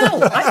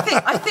 Well,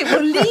 I think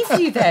we'll leave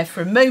you there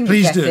for a moment,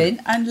 Please Gethin,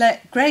 do. and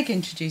let Greg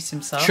introduce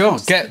himself. Sure.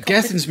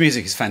 Gethin's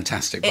music is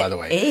fantastic, by the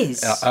way. It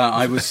is.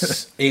 I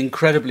was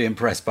incredibly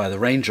impressed by the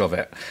range of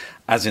it,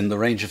 as in the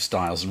range of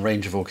styles and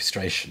range of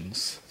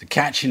orchestrations. The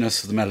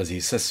catchiness of the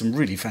melodies. There's some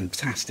really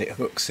fantastic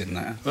hooks in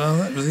there. Well,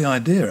 that was the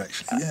idea,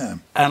 actually, yeah.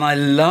 And I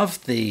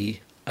love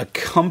the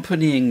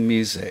accompanying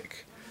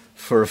music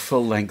for a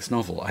full-length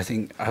novel. I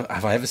think,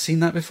 have I ever seen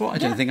that before? I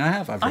don't think I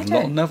have. I've read a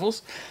lot of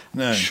novels.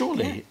 No.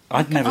 Surely.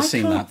 I'd never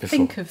seen that before. I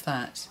can't think of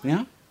that.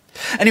 Yeah?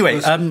 Anyway,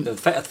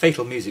 the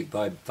Fatal Music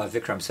by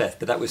Vikram Seth,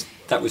 but that was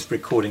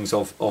recordings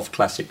of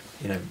classic,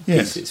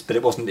 pieces. But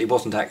it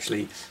wasn't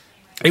actually.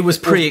 It was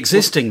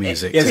pre-existing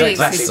music. Yes,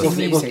 exactly.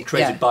 It wasn't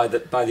created by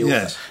the author.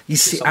 Yes. You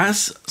see,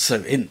 as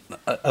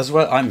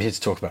well, I'm here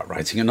to talk about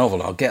writing a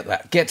novel. I'll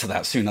get to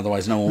that soon,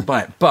 otherwise no one will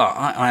buy it. But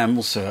I am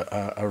also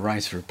a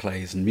writer of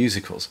plays and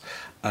musicals,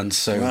 and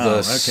so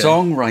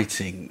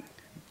songwriting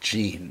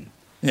gene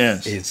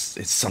is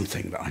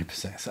something that I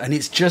possess, and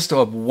it's just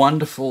a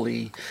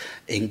wonderfully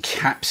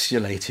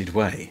encapsulated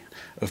way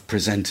of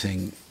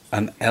presenting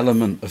an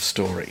element of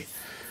story,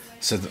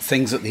 so that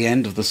things at the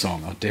end of the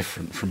song are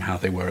different from how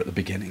they were at the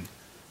beginning.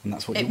 And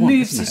that's what you want,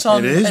 moves isn't the it?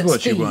 song It is at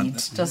what speed, you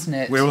want, doesn't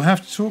it? We'll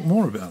have to talk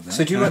more about that.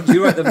 So do you write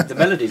the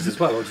melodies as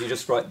well, or do you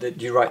just write do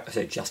you write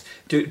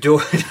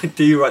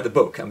the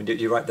book? I mean, do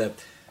you write the...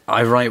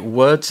 I write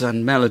words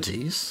and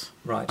melodies,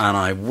 right, and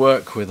I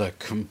work with a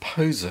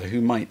composer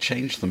who might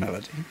change the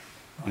melody,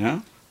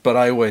 yeah? But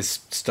I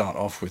always start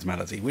off with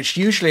melody, which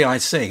usually I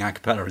sing a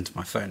cappella into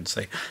my phone,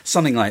 say,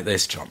 something like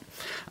this, John.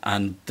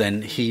 And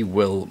then he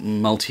will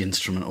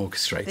multi-instrument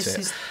orchestrate it. This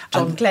is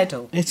John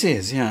Gledall. It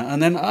is, yeah.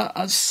 And then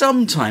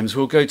sometimes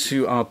we'll go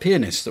to our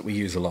pianist that we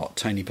use a lot,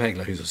 Tony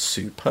Pegler, who's a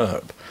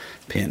superb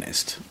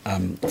pianist.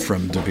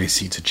 From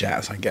Debussy to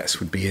jazz, I guess,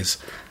 would be his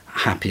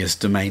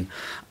happiest domain.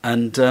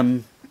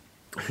 And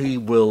he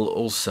will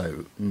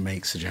also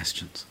make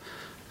suggestions.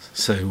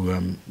 So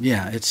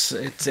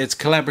it's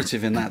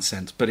collaborative in that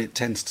sense, but it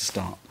tends to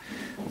start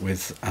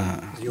with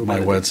my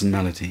words and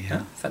melody.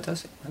 Yeah,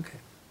 fantastic. Okay,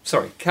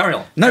 sorry, carry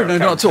on. No,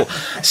 not at all.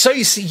 So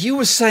you see, you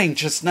were saying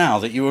just now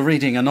that you were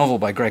reading a novel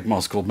by Greg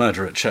Moss called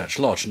Murder at Church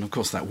Lodge, and of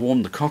course that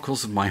warmed the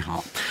cockles of my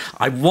heart.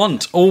 I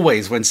want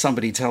always, when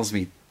somebody tells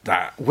me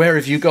that, where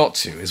have you got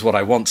to, is what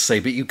I want to say,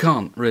 but you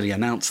can't really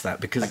announce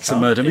that because it's a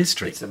murder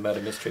mystery. It's a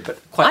murder mystery,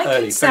 but quite early.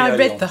 I can say I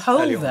read the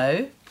whole,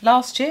 though.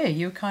 Last year.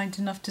 You were kind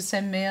enough to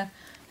send me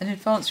an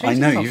advanced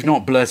reading I know, copy. You've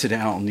not blurted it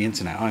out on the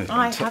internet either.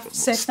 I have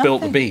said spilt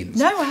nothing. the beans.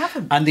 No, I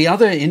haven't. And the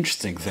other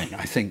interesting thing,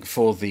 I think,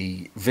 for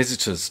the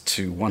visitors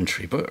to One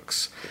Tree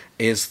Books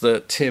is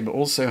that Tim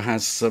also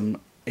has some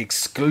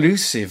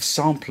exclusive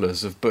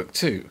samplers of Book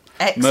 2.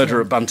 Excellent. Murder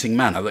at Bunting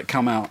Manor, that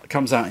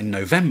comes out in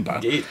November.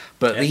 Indeed.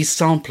 But Yeah. these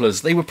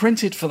samplers, they were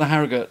printed for the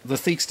Harrogate, the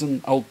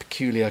Theakston Old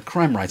Peculiar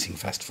Crime Writing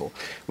Festival,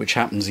 which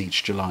happens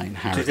each July in Do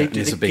Harrogate, they, and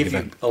is a big give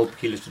event. you Old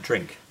Peculiars to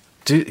drink?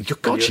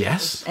 God,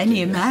 yes.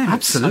 Any amount,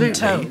 Absolutely.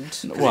 I'm told.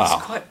 'Cause Wow.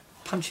 It's quite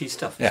punchy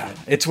stuff, isn't Yeah, it?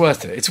 it's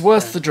worth it. It's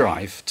worth the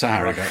drive to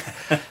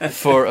Harrogate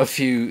for a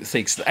few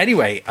things.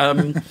 Anyway,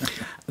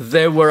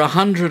 there were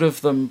 100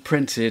 of them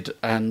printed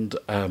and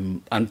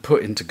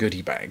put into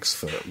goodie bags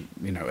for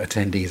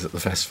attendees at the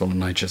festival,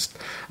 and I just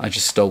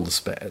stole the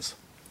spares.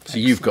 So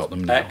you've got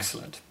them now.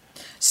 Excellent.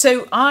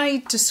 So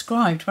I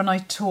described, when I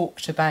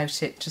talked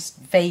about it just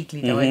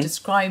vaguely though, I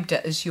described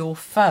it as your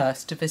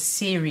first of a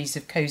series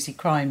of cosy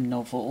crime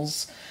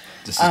novels.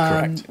 This is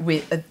correct.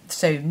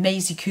 So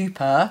Maisie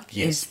Cooper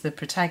Yes. is the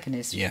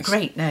protagonist. Yes.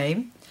 Great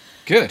name.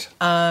 Good.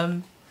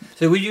 So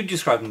will you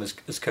describe them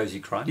as cosy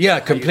crime? Yeah, How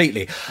you-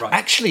 completely. Right.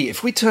 Actually,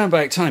 if we turn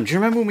back time, do you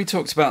remember when we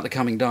talked about The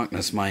Coming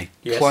Darkness, my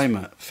Yes.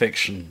 climate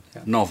fiction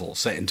novel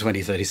set in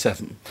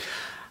 2037?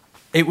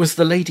 It was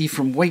the lady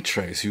from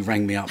Waitrose who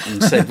rang me up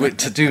and said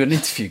to do an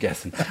interview,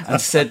 Gethin,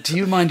 and said, "Do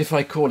you mind if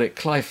I call it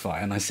Cli-Fi?"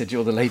 And I said,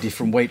 "You're the lady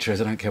from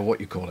Waitrose. I don't care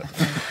what you call it."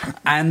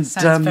 And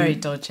Sounds very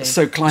dodgy.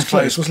 So Cli-Fi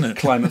close, is wasn't it?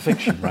 climate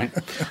fiction, right?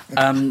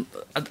 And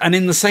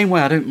in the same way,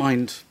 I don't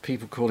mind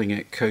people calling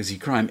it cozy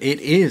crime. It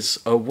is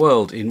a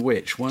world in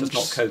which once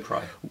Does not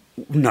co-cry.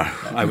 No,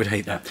 I would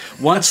hate that.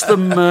 Once the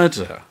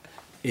murder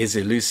is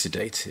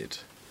elucidated,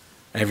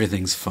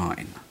 everything's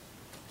fine.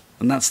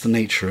 And that's the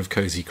nature of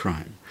cosy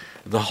crime.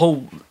 The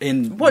whole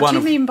in What one do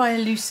you of, mean by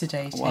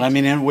elucidated? Well, I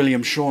mean, in a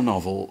William Shaw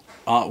novel,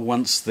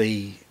 once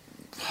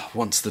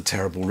the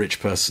terrible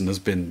rich person has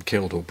been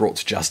killed or brought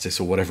to justice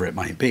or whatever it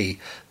might be,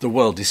 the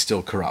world is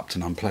still corrupt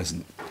and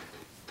unpleasant.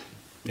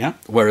 Yeah.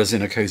 Whereas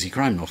in a cosy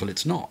crime novel,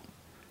 it's not.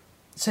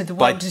 So the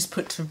by- world is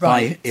put to By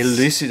rights.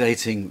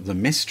 elucidating the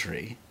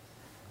mystery,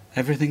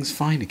 everything's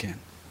fine again.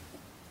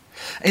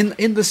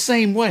 In the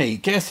same way,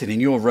 Gethin, in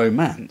your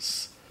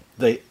romance,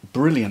 the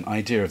brilliant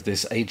idea of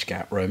this age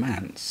gap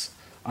romance,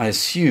 I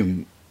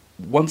assume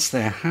once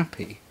they're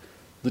happy,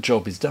 the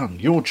job is done.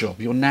 Your job,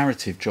 your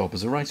narrative job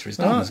as a writer is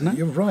done, isn't it?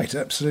 You're right,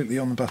 absolutely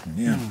on the button,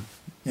 yeah.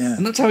 Yeah,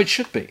 And that's how it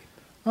should be.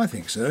 I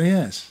think so,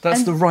 yes. That's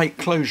And- the right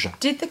closure.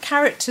 Did the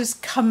characters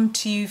come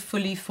to you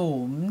fully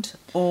formed,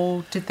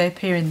 or did they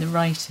appear in the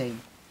writing?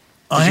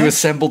 Did you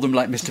assemble them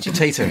like Mr.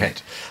 Potato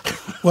Head?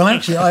 Well,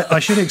 actually, I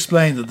should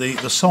explain that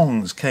the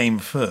songs came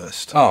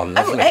first. Oh,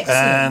 lovely.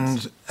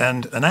 excellent.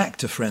 And an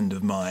actor friend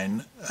of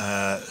mine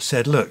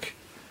said, "Look,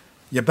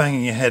 you're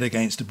banging your head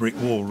against a brick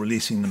wall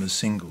releasing them as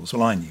singles."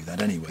 Well, I knew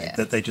that anyway, Yeah.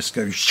 that they just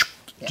go just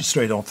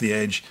straight off the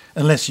edge.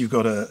 Unless you've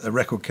got a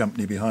record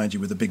company behind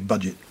you with a big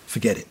budget,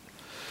 forget it.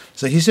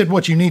 So he said,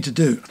 what you need to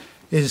do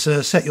is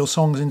set your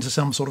songs into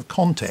some sort of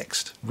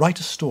context, write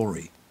a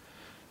story.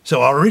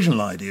 So our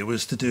original idea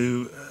was to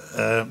do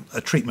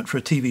a treatment for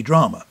a TV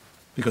drama,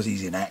 because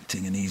he's in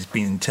acting and he's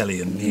been in telly,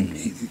 and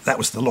that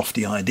was the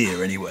lofty idea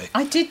anyway.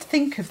 I did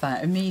think of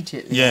that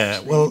immediately. Yeah,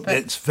 actually, well, but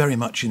it's very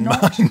much in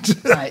not- mind.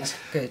 Right,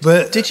 good.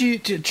 But Did you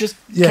just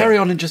Yeah. carry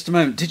on in just a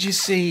moment? Did you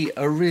see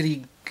a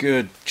really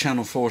good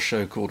Channel 4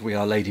 show called We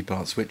Are Lady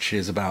Parts, which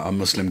is about a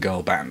Muslim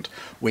girl band,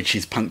 which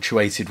is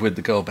punctuated with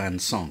the girl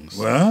band songs?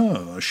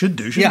 well, I should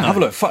do, yeah, shouldn't I? have a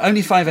look.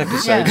 Only 5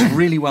 episodes, Yeah.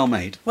 really well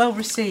made. well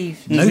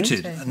received.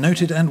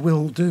 Noted, and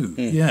will do.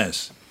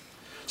 Yes.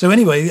 So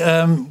anyway,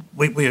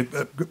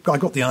 I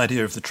got the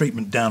idea of the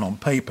treatment down on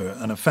paper,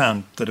 and I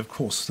found that, of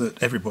course,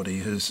 that everybody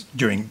has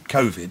during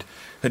COVID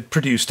had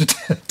produced a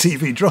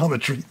TV drama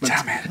treatment.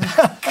 Damn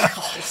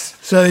it.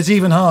 So it's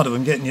even harder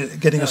than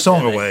getting a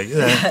song away.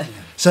 Yeah.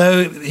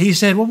 So he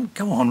said, "Well,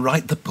 go on,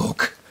 write the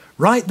book.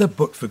 Write the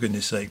book, for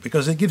goodness sake,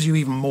 because it gives you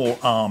even more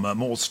armour,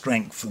 more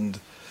strength, and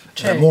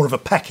True. more of a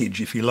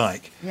package, if you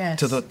like, Yes.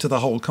 to the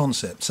whole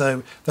concept."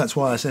 So that's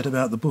why I set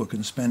about the book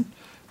and spent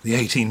the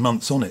 18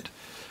 months on it.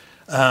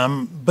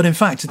 But in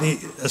fact,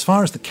 as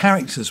far as the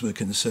characters were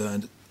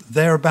concerned,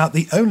 they're about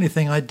the only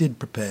thing I did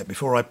prepare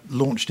before I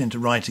launched into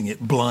writing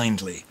it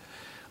blindly.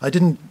 I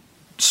didn't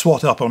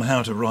swat up on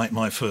how to write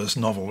my first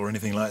novel or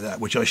anything like that,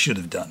 which I should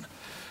have done.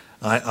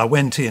 I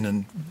went in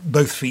and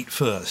both feet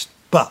first,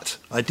 but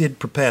I did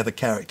prepare the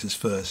characters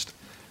first.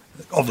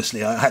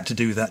 Obviously, I had to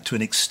do that to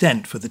an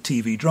extent for the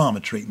TV drama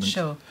treatment.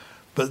 Sure.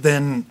 But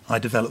then I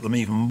developed them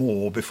even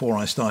more before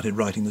I started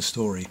writing the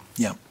story.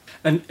 Yeah.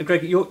 And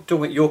Greg, you're talking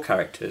about your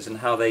characters and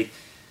how they,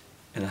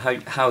 and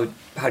how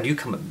do you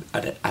come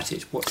at it? What's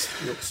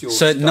your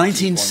So starting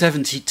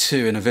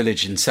 1972 in a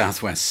village in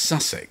southwest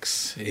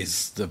Sussex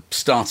is the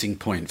starting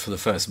point for the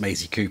first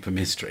Maisie Cooper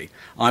mystery.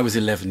 I was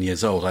 11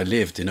 years old. I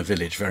lived in a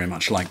village very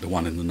much like the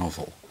one in the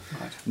novel.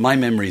 Right. My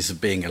memories of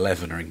being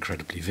 11 are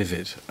incredibly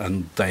vivid,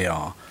 and they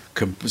are.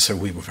 So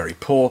we were very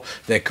poor.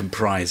 They're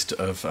comprised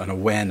of an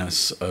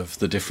awareness of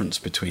the difference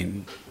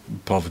between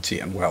poverty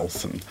and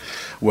wealth, and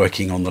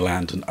working on the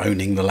land and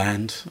owning the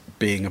land,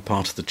 being a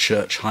part of the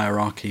church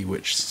hierarchy,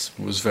 which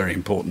was very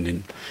important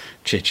in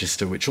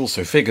Chichester, which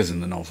also figures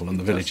in the novel and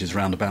the villages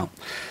roundabout.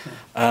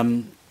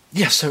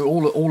 Yeah, so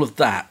all of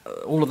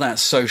that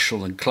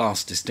social and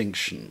class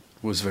distinction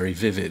was very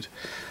vivid,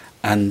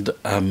 and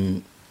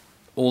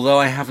although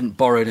I haven't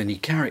borrowed any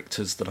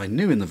characters that I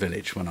knew in the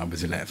village when I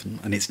was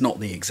 11, and it's not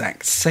the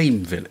exact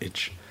same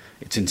village,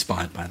 it's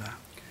inspired by that.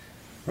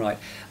 Right,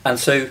 and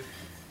so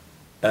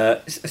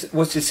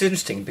it's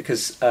interesting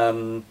because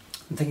I'm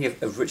thinking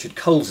of Richard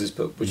Coles's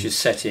book, which is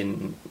set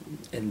in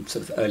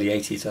sort of early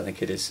 80s, I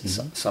think it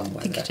is, somewhere.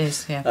 I think there. it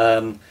is,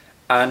 yeah.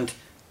 And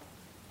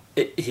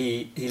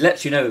he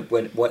lets you know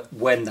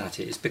when that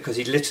is, because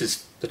he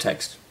litters the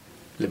text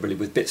liberally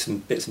with bits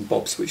and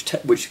bobs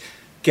which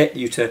get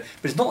you to.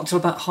 But it's not until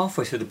about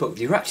halfway through the book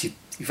you've actually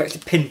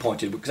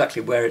pinpointed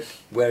exactly where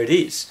it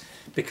is,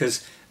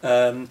 because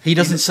he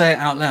doesn't say it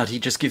out loud. He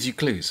just gives you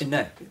clues.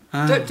 No,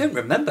 don't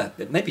remember.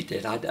 Maybe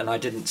did, and I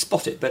didn't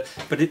spot it. But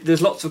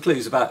there's lots of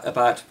clues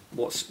about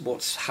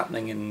what's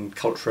happening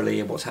culturally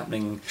and what's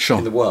happening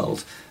in the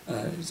world.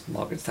 It's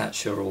Margaret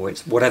Thatcher, or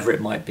it's whatever it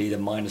might be, the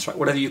miners' strike,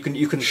 whatever. You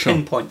can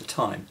pinpoint the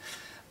time.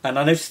 And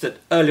I noticed that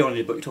early on in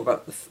your book you talk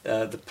about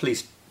the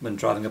policeman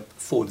driving a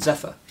Ford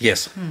Zephyr.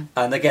 Yes,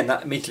 and again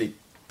that immediately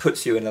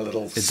puts you in a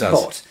little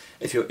spot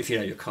if you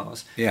know your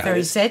cars. Yeah,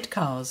 very Z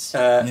cars.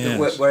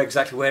 Yes.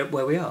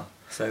 where we are.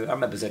 So I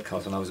remember Z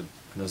cars when I was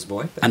a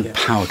boy. And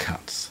power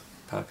cuts.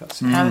 Power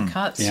cuts. Power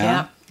cuts.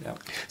 Yeah.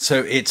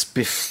 So it's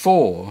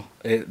before.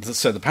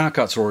 So the power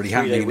cuts are already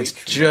happening. It's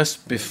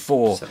just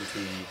before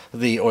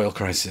the oil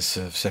crisis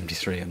of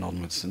 '73 and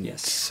onwards. And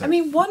yes. I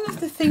mean, one of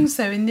the things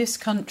though in this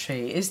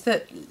country is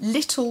that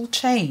little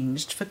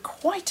changed for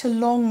quite a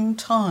long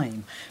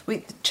time.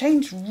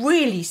 Change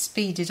really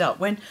speeded up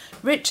when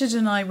Richard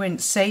and I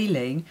went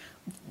sailing.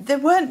 There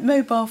weren't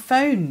mobile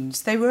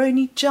phones. They were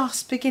only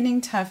just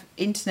beginning to have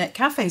internet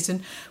cafes,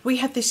 and we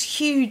had this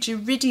huge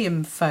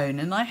Iridium phone,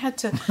 and I had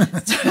to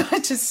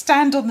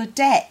stand on the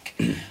deck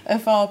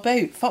of our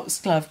boat,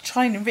 Foxglove,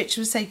 and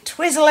Richard would say,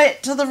 "Twizzle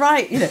it to the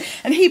right,"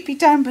 and he'd be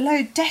down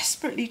below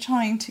desperately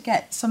trying to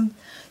get some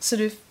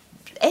sort of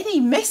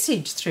any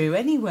message through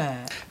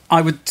anywhere.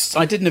 I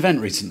did an event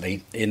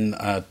recently in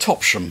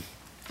Topsham,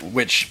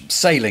 which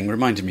sailing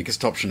reminded me, because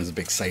Topsham is a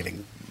big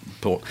sailing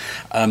port.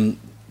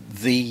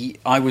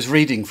 I was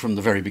reading from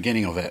the very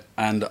beginning of it,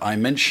 and I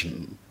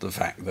mentioned the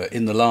fact that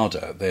in the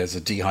larder there's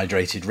a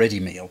dehydrated ready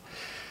meal.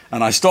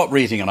 And I stopped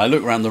reading and I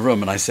looked around the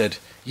room and I said,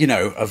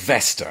 a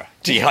Vesta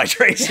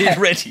dehydrated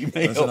ready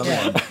meal.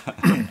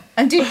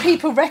 And did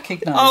people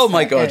recognise Oh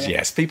my God,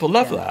 yes. People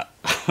love that.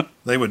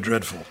 They were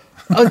dreadful.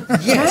 Oh,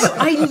 yes. No,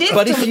 I lived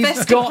but on if a you've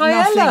Vesta got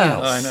paella. nothing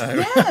else. I know.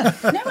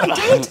 Yeah, no, I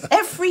did.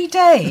 Every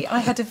day I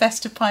had a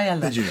Vesta paella.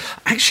 Did you?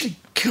 Actually,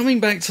 coming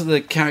back to the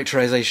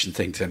characterisation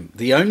thing, Tim,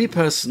 the only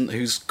person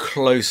who's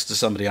close to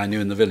somebody I knew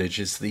in the village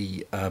is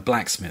the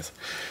blacksmith,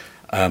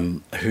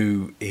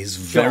 who is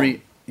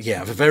very,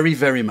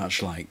 very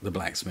much like the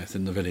blacksmith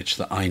in the village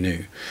that I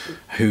knew,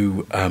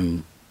 who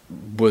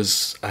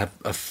was a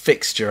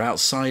fixture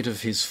outside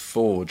of his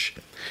forge.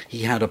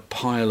 He had a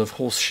pile of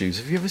horseshoes.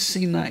 Have you ever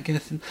seen that,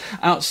 Gethin?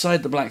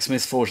 Outside the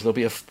blacksmith's forge, there'll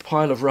be a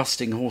pile of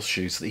rusting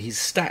horseshoes that he's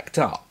stacked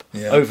up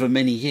over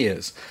many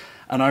years.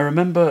 And I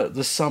remember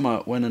the summer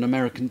when an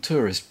American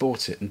tourist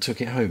bought it and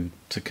took it home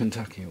to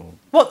Kentucky.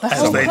 What the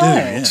hell? They do,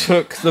 yeah.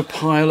 Took the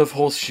pile of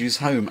horseshoes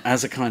home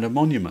as a kind of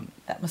monument.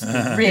 That must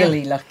be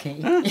really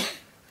lucky.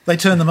 They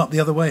turn them up the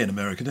other way in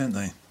America, don't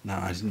they? No,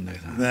 I didn't know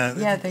that.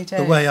 Yeah, they do.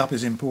 The way up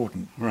is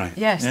important. Right.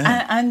 Yes,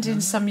 Yeah. and in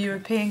some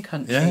European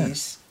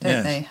countries,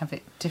 don't they have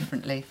it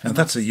differently? From And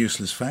that's a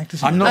useless fact,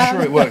 isn't it? I'm not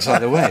sure it works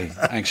either way,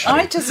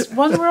 actually.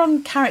 when we're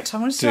on character,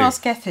 I wanted to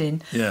ask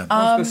Gethin. Yeah. I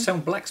was going to say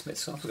on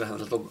blacksmiths. I was going to have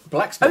a little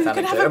blacksmith you're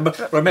gonna anecdote.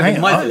 have I remember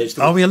in my village,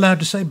 Are we allowed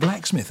to say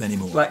blacksmith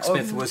anymore?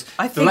 blacksmith was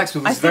I the think-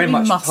 blacksmith I was think very we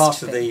much must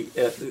part of be.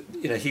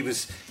 the.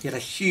 He had a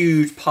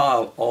huge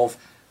pile of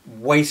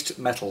waste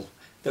metal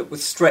that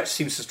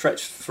seems to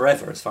stretch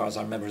forever, as far as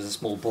I remember as a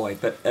small boy.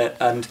 But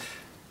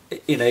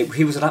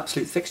he was an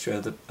absolute fixture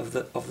of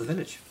the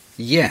village.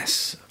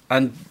 Yes,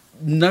 and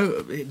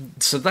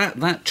so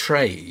that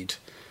trade,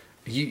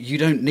 you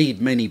don't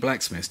need many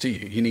blacksmiths, do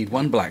you? You need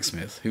one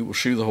blacksmith who will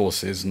shoe the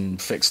horses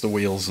and fix the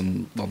wheels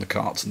and on the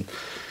carts and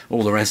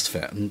all the rest of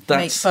it. And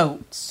that's Make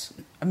bolts.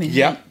 I mean,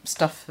 Yeah. make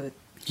stuff for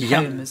Yeah.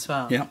 home as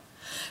well. Yeah.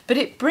 But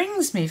it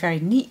brings me very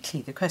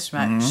neatly the question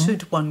about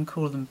should one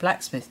call them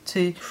blacksmith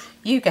to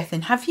you,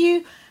 Gethin. Have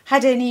you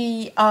had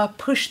any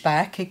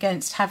pushback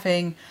against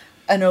having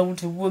an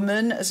older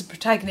woman as a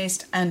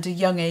protagonist and a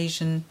young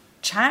Asian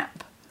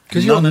chap?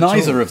 because you're None at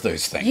neither all. of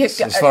those things,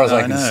 Yeah, as far as I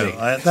I can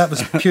know. see. That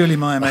was purely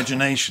my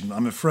imagination,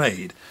 I'm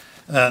afraid.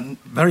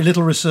 Very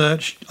little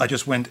research. I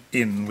just went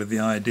in with the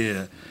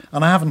idea.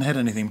 And I haven't had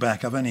anything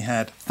back. I've only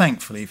had,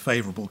 thankfully,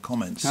 favourable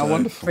comments. How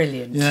wonderful.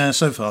 Brilliant. Yeah,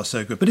 so far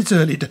so good. But it's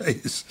early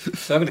days.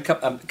 So I'm going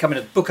to come in.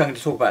 A book I'm going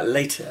to talk about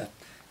later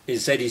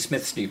is Zadie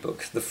Smith's new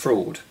book, The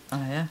Fraud.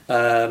 Oh,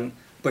 yeah.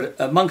 But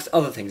amongst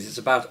other things, it's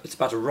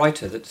about a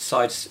writer that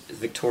decides, a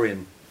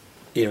Victorian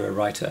era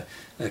writer,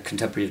 a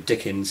contemporary of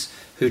Dickens,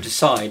 who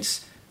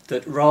decides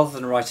that rather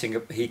than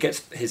writing, he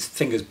gets his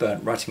fingers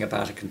burnt writing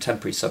about a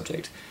contemporary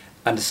subject,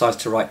 and decides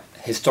to write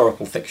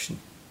historical fiction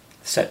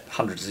set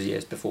hundreds of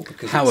years before.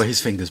 Because how are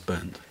his fingers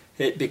burned?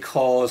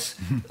 Because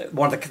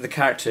one of the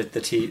character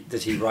that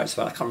he writes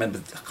about, I can't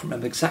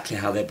remember exactly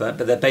how they're burnt,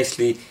 but they're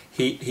basically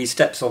he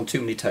steps on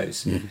too many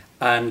toes,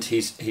 and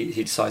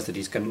he decides that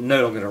he's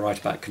no longer going to write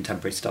about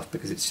contemporary stuff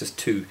because it's just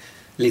too.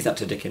 Leave that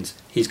to Dickens.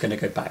 He's going to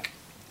go back.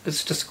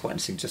 It's just quite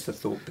interesting, just a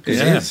thought, because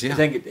I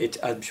think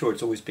I'm sure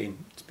it's always been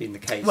the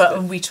case. Well,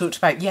 and we talked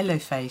about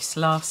Yellowface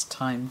last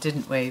time,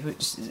 didn't we?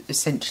 Which is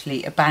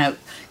essentially about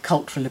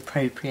cultural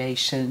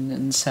appropriation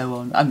and so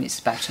on. I mean, it's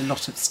about a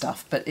lot of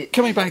stuff, but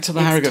coming back to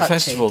the Harrogate touchy.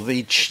 Festival,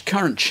 the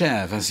current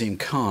chair, Vaseem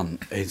Khan,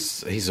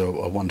 he's a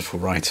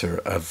wonderful writer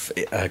of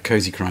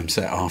cosy crime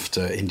set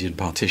after Indian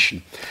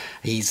Partition.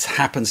 He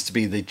happens to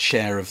be the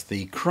chair of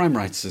the Crime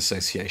Writers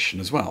Association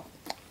as well,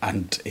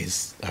 and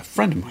is a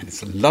friend of mine.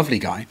 He's a lovely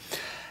guy.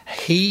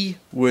 He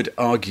would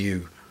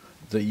argue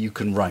that you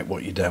can write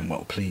what you damn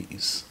well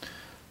please,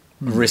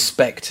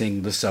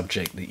 respecting the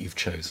subject that you've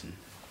chosen.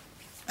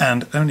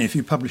 And only if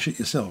you publish it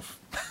yourself.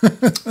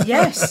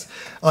 Yes.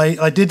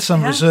 I did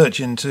some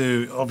research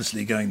into,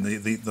 obviously, going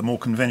the more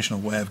conventional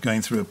way of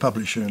going through a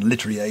publisher and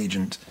literary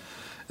agent.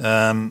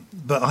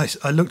 But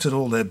I looked at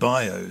all their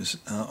bios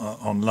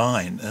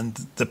online, and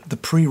the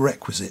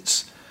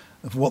prerequisites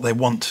of what they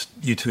want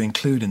you to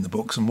include in the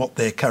books and what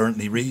they're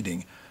currently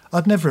reading.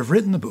 I'd never have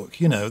written the book,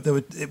 there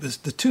were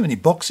too many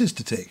boxes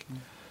to tick.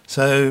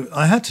 So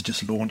I had to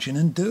just launch in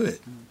and do it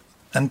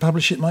and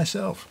publish it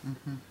myself.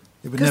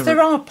 Because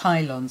there are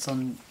pylons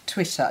on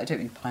Twitter. I don't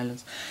mean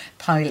pylons.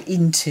 Pile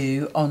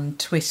into on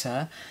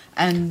Twitter.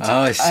 And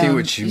I see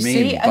what you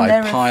mean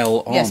by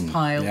pile on. Yes,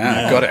 pile.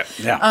 Yeah, got it.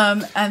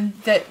 Yeah. And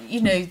that,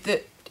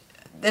 that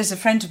there's a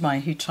friend of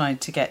mine who tried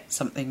to get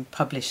something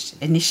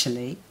published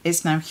initially.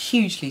 It's now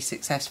hugely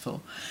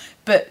successful.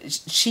 But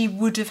she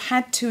would have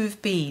had to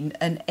have been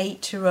an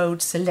 8-year-old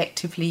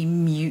selectively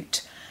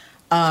mute,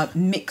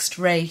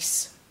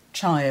 mixed-race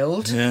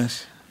child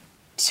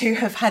to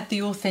have had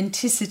the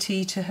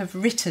authenticity to have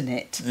written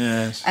it.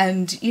 Yes.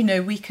 And,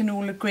 we can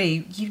all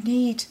agree, you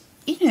need,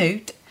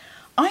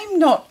 I'm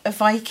not a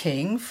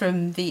Viking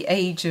from the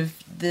age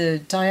of the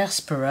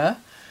diaspora.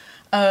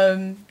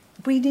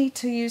 We need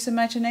to use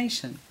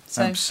imagination.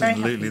 So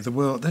absolutely, the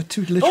world, they're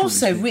too literal.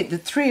 Also, with the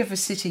three of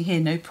us sitting here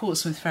know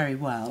Portsmouth very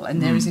well,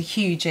 and there is a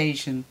huge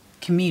Asian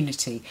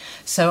community.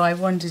 So I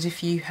wondered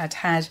if you had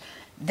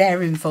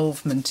their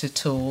involvement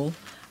at all.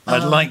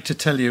 I'd like to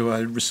tell you I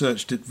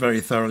researched it very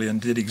thoroughly and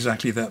did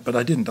exactly that, but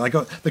I didn't.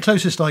 The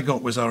closest I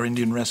got was our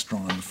Indian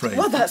restaurant, I'm afraid.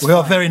 Well, that's we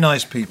are very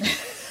nice people.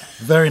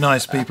 Very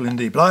nice people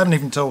indeed. But I haven't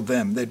even told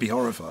them. They'd be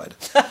horrified.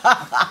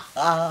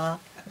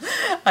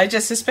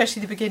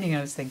 Especially the beginning,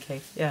 I was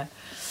thinking, yeah.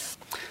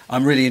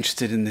 I'm really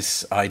interested in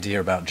this idea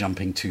about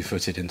jumping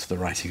two-footed into the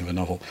writing of a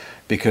novel,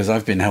 because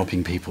I've been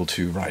helping people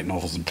to write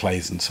novels and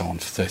plays and so on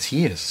for 30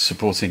 years,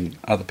 supporting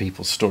other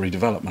people's story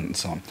development and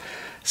so on.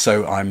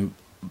 So I'm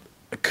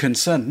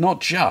concerned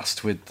not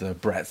just with the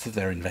breadth of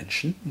their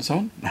invention and so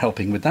on,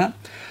 helping with that,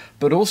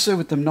 but also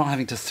with them not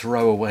having to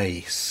throw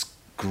away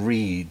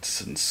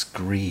screeds and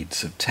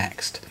screeds of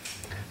text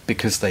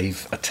because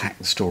they've attacked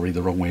the story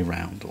the wrong way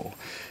round, or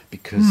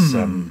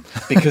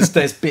because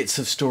there's bits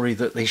of story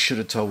that they should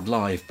have told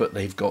live, but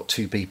they've got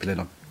two people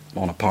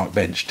on a park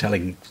bench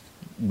telling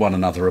one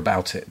another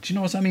about it. Do you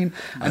know what I mean?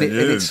 And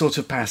it's sort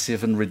of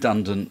passive and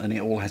redundant, and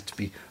it all has to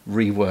be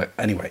reworked.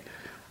 Anyway,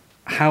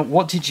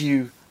 what did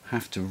you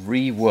have to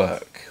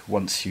rework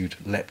once you'd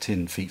leapt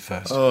in feet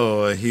first?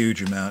 Oh, a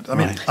huge amount. I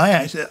mean,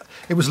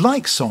 it was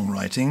like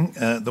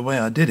songwriting, the way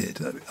I did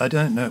it. I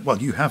don't know. Well,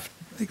 you have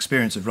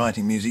experience of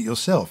writing music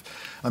yourself.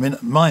 I mean,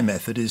 my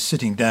method is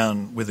sitting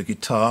down with a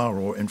guitar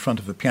or in front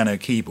of a piano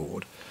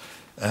keyboard,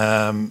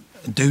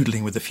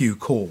 doodling with a few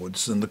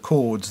chords, and the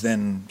chords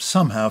then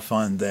somehow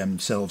find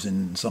themselves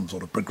in some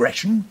sort of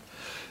progression,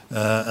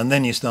 and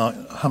then you start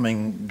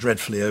humming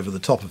dreadfully over the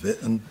top of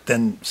it, and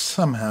then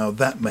somehow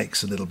that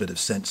makes a little bit of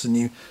sense,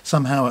 and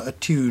somehow a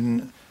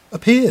tune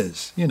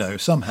appears,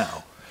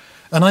 somehow.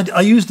 And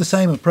I used the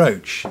same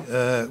approach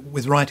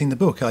with writing the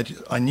book.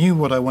 I knew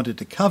what I wanted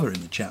to cover in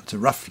the chapter,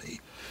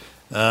 roughly,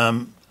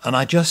 and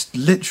I just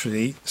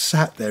literally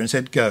sat there and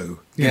said, "Go."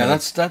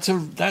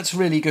 That's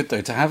really good,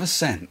 though, to have a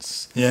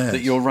sense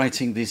that you're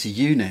writing this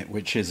unit,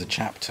 which is a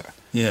chapter,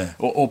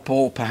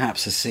 or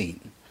perhaps a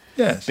scene.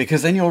 Yes,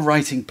 because then you're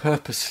writing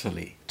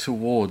purposefully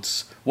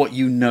towards what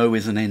you know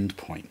is an end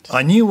point.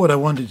 I knew what I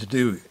wanted to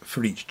do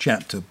for each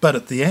chapter, but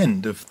at the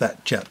end of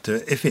that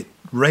chapter, if it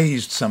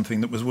raised something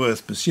that was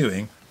worth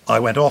pursuing, I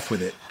went off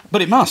with it.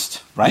 But it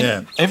must, right?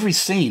 Yeah. Every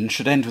scene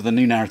should end with a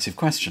new narrative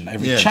question.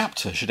 Every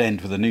chapter should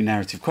end with a new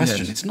narrative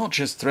question. Yes. It's not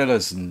just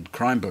thrillers and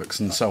crime books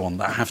and so on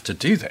that have to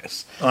do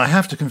this. I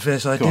have to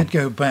confess, I did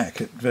go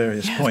back at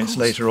various points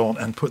later on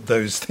and put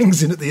those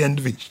things in at the end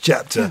of each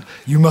chapter. Yeah.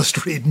 You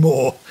must read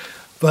more.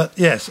 But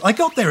yes, I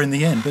got there in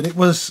the end, but it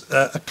was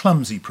a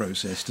clumsy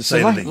process, to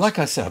say the least. Like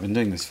I said, I've been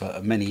doing this for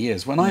many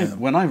years. When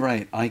I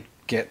write, I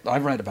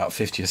write about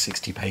 50 or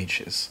 60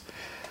 pages.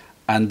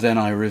 And then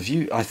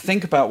I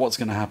think about what's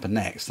going to happen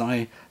next.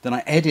 Then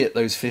I edit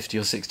those 50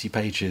 or 60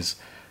 pages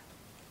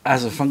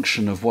as a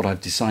function of what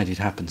I've decided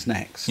happens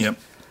next. Yep.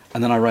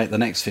 And then I write the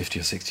next 50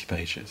 or 60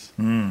 pages.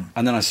 And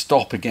then I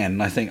stop again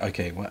and I think,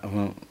 okay,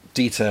 well,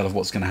 detail of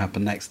what's going to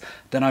happen next.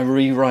 Then I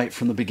rewrite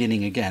from the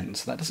beginning again.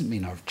 So that doesn't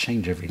mean I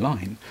change every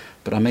line,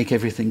 but I make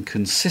everything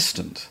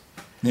consistent.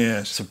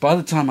 Yes. So by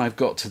the time I've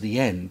got to the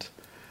end,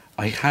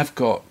 I have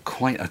got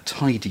quite a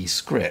tidy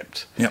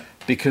script. Yep.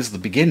 Because the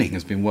beginning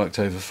has been worked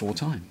over 4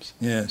 times.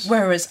 Yes.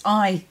 Whereas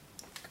I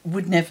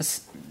would never,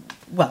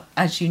 well,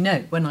 as you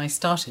know, when I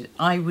started,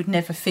 I would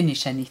never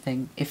finish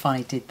anything if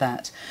I did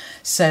that.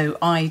 So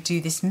I do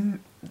this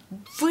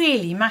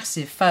really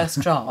massive first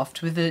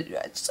draft with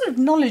a sort of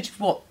knowledge of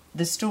what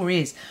the story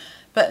is.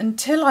 But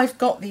until I've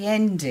got the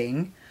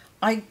ending,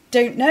 I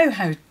don't know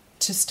how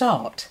to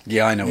start.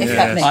 Yeah, I know. If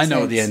that makes I know sense.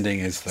 what the ending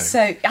is, though.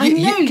 So I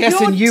know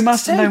Gethin, you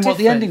must have so known what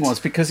the ending different. was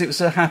because it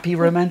was a happy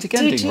romantic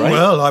Did ending, you? right?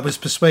 Well, I was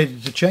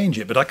persuaded to change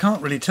it, but I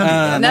can't really tell you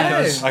that.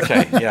 No. because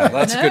Okay, yeah,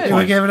 that's a good No. we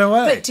point. gave it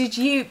away.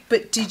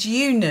 But did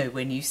you know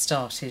when you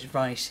started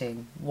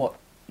writing what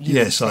you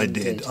Yes, I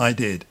intended? did. I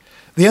did.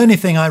 The only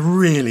thing I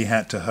really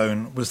had to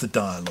hone was the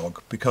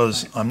dialogue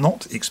because I'm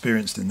not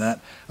experienced in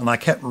that, and I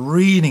kept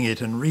reading it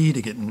and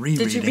reading it and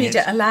rereading it. Did you read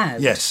it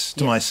aloud? Yes,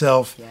 to Yeah.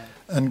 myself, Yeah.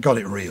 and got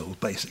it real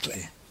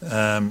basically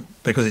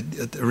because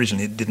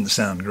originally it didn't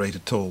sound great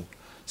at all.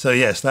 So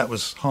yes, that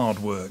was hard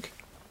work,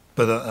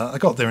 but I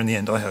got there in the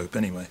end. I hope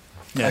anyway.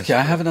 Yes. Okay,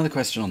 I have another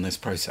question on this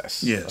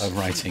process Yes. of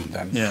writing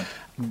then. Yeah.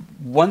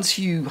 Once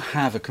you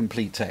have a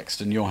complete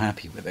text and you're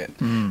happy with it,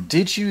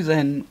 did you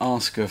then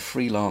ask a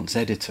freelance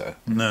editor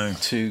No.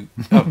 to...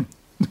 Oh,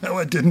 No,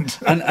 I didn't.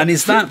 and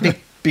is that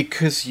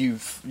because you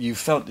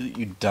felt that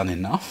you'd done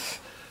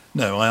enough?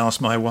 No, I asked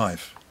my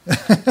wife.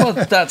 Well,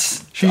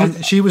 that's...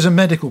 She was a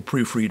medical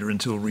proofreader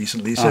until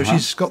recently, so Uh-huh.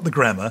 she's got the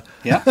grammar.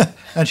 Yeah.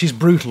 And she's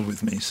brutal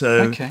with me. So,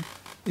 Okay.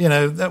 you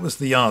know, that was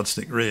the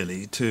yardstick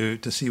really to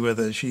see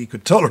whether she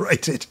could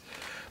tolerate it.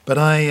 But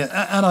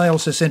I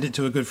also sent it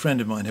to a good friend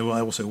of mine who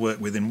I also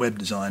work with in web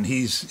design.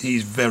 He's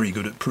very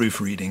good at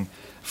proofreading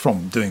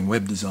from doing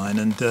web design,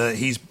 and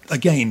he's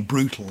again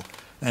brutal.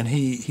 And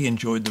he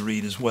enjoyed the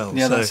read as well.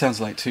 Yeah, so, that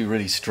sounds like 2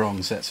 really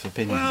strong sets of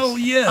opinions. well,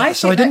 yeah. I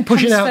so think I didn't that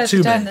push it comes out further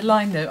too down bad. the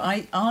line, though.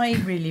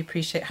 I really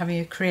appreciate having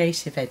a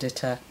creative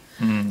editor,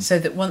 so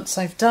that once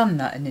I've done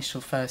that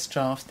initial first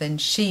draft, then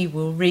she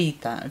will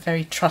read that. A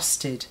very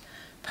trusted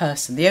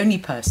person, the only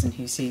person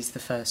who sees the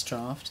first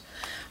draft,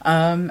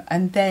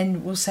 and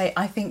then will say,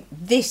 "I think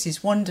this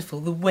is wonderful.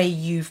 The way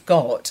you've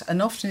got,"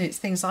 and often it's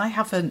things I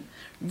haven't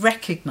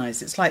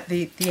recognised. It's like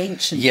the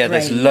ancient. Yeah,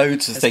 there's brain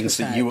loads of has things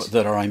put that out.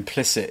 that are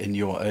implicit in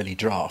your early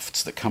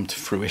drafts that come to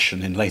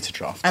fruition in later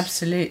drafts.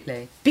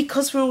 Absolutely.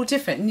 Because we're all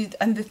different.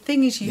 And the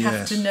thing is, you have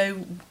Yes. to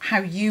know how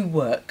you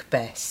work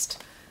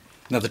best.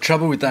 Now, the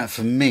trouble with that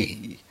for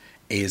me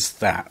is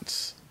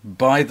that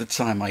by the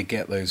time I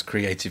get those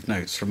creative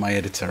notes from my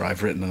editor,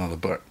 I've written another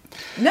book.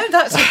 No,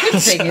 that's a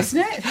good thing, isn't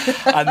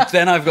it? And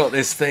then I've got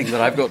this thing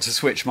that I've got to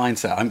switch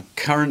mindset. I'm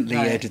currently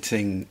Right.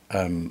 editing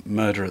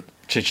Murder at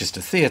Chichester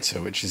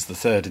Theatre, which is the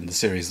 3rd in the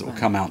series that will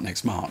come out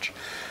next March.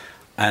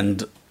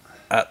 And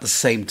at the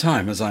same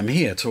time as I'm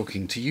here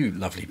talking to you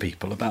lovely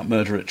people about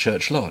Murder at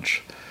Church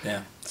Lodge.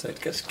 Yeah, so it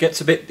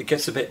gets a bit It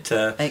gets a bit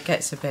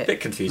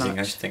confusing.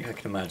 much. I can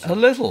imagine. A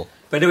little.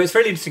 But anyway, it's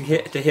really interesting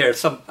to hear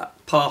some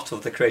part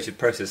of the creative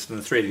process from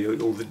the three of you,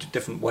 all the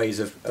different ways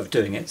of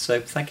doing it.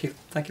 So thank you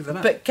for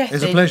that. But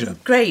It's a pleasure.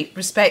 Great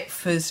respect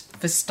for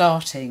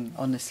starting,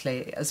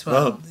 honestly, as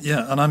well. Well,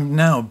 yeah, and I'm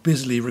now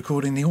busily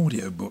recording the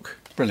audiobook.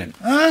 Brilliant.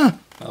 Well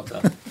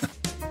done.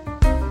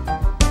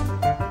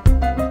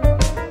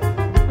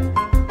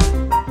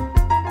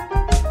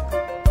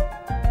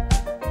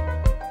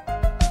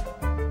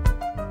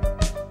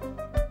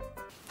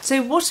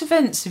 So what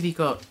events have you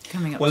got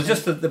coming up? Well, to?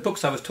 just the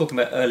books I was talking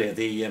about earlier,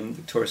 the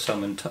Victoria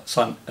Simon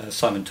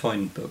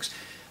Toyne books.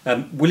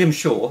 William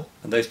Shaw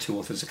and those two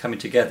authors are coming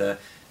together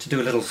to do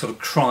a little sort of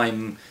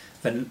crime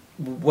and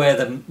where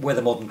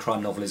the modern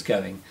crime novel is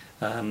going.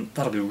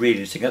 That'll be really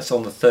interesting. That's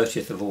on the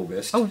 30th of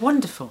August. Oh,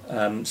 wonderful.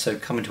 So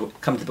come to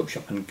the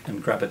bookshop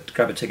and grab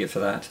a ticket for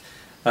that.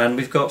 And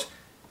we've got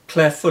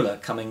Claire Fuller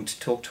coming to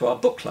talk to our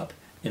book club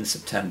in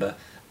September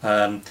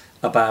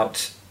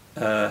about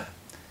her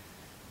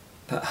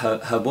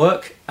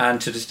work and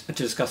to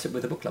discuss it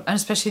with the book club. And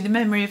especially The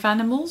Memory of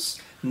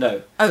Animals?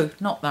 No, Oh,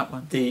 not that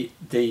one. the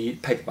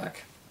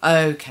paperback.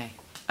 Okay.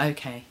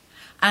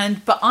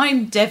 But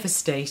I'm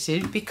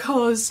devastated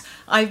because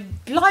I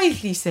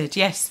blithely said,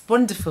 yes,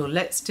 wonderful,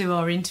 let's do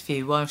our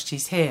interview while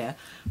she's here.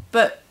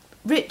 But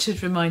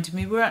Richard reminded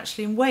me we're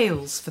actually in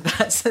Wales for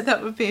that, so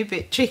that would be a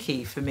bit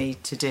tricky for me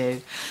to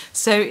do.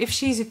 So if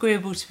she's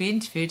agreeable to be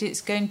interviewed,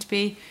 it's going to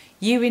be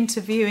you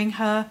interviewing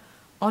her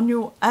on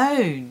your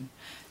own.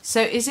 So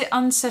is it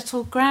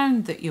Unsettled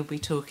Ground that you'll be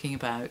talking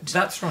about?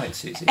 That's right,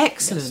 Susie.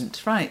 Excellent,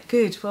 Yes. right,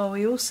 good. Well,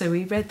 we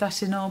read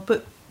that in our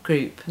book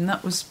group, and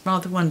that was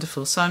rather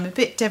wonderful. So I'm a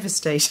bit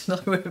devastated I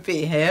won't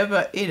be here,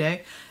 but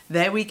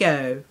there we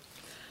go.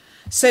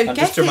 So And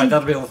just to remind,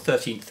 that'll be on the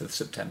 13th of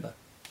September.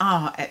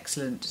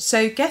 excellent.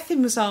 So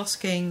Gethin was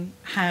asking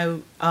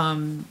how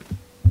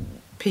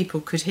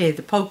people could hear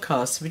the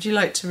podcast. Would you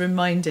like to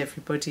remind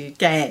everybody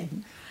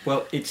again?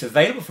 Well, it's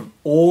available from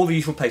all the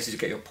usual places you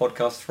get your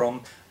podcasts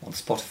from, on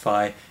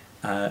Spotify,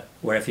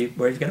 wherever you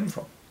get them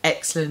from.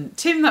 Excellent.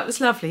 Tim, that was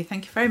lovely.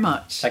 Thank you very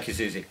much. Thank you,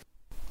 Susie.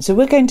 So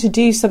we're going to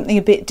do something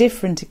a bit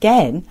different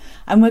again,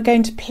 and we're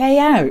going to play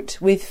out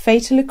with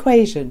Fatal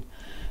Equation,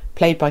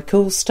 played by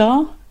Cool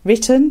Star,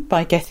 written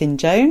by Gethin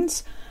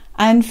Jones,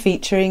 and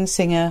featuring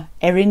singer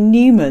Erin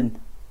Newman.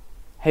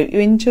 Hope you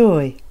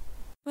enjoy.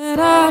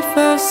 When I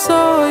first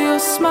saw your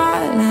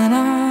smiling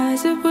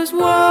eyes, it was whoa,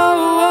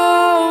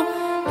 whoa,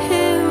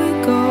 here we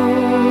go.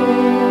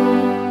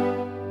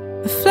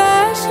 A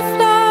flash of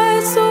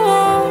light so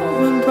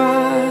warm and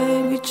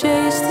bright, we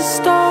chased the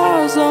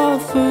stars all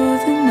through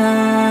the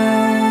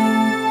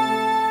night,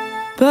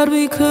 but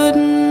we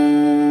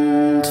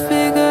couldn't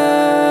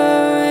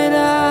figure it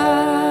out.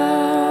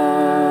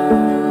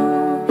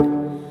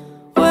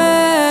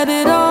 Where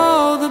did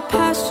all the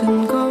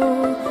passion go?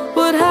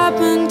 What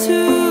happened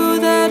to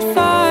that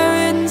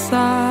fire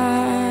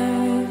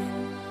inside?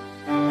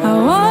 I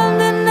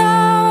wonder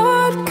now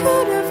what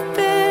could have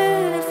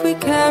been if we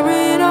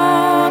carried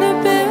on to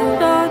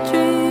build our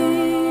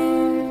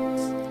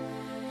dreams.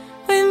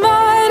 We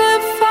might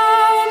have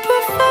found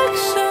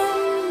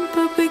perfection,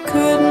 but we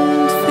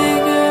couldn't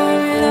figure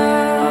it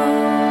out.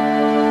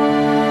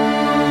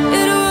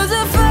 It was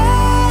a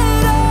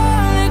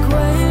fatal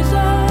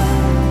equation,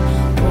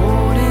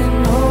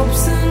 holding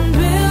hopes and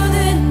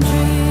building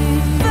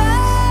dreams.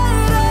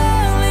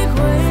 Fatal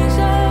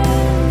equation,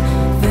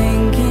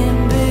 thinking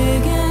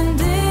big and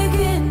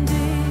digging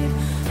deep.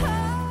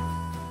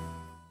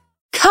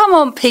 Come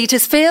on,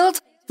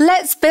 Petersfield,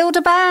 let's build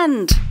a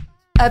band.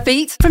 A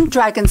beat from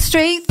Dragon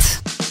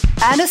Street,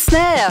 and a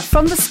snare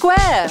from the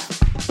Square.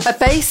 A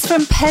bass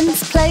from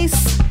Penn's Place,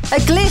 a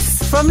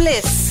gliss from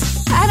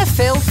Liss, and a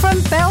fill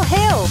from Bell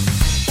Hill.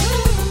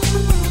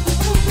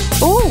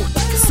 Ooh,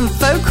 some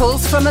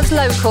vocals from us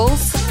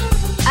locals,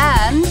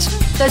 and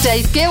the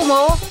Dave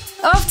Gilmore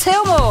of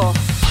Tilmore.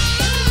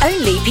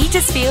 Only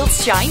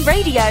Petersfield's Shine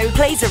Radio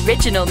plays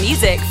original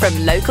music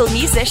from local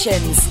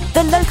musicians.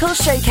 The Local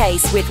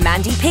Showcase with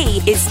Mandy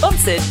P is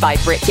sponsored by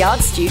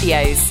Brickyard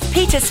Studios,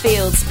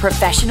 Petersfield's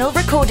professional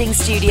recording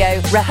studio,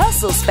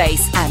 rehearsal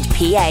space and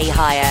PA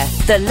hire.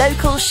 The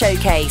Local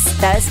Showcase,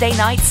 Thursday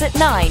nights at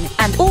 9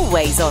 and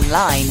always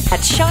online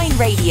at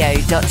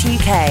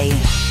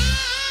shineradio.uk.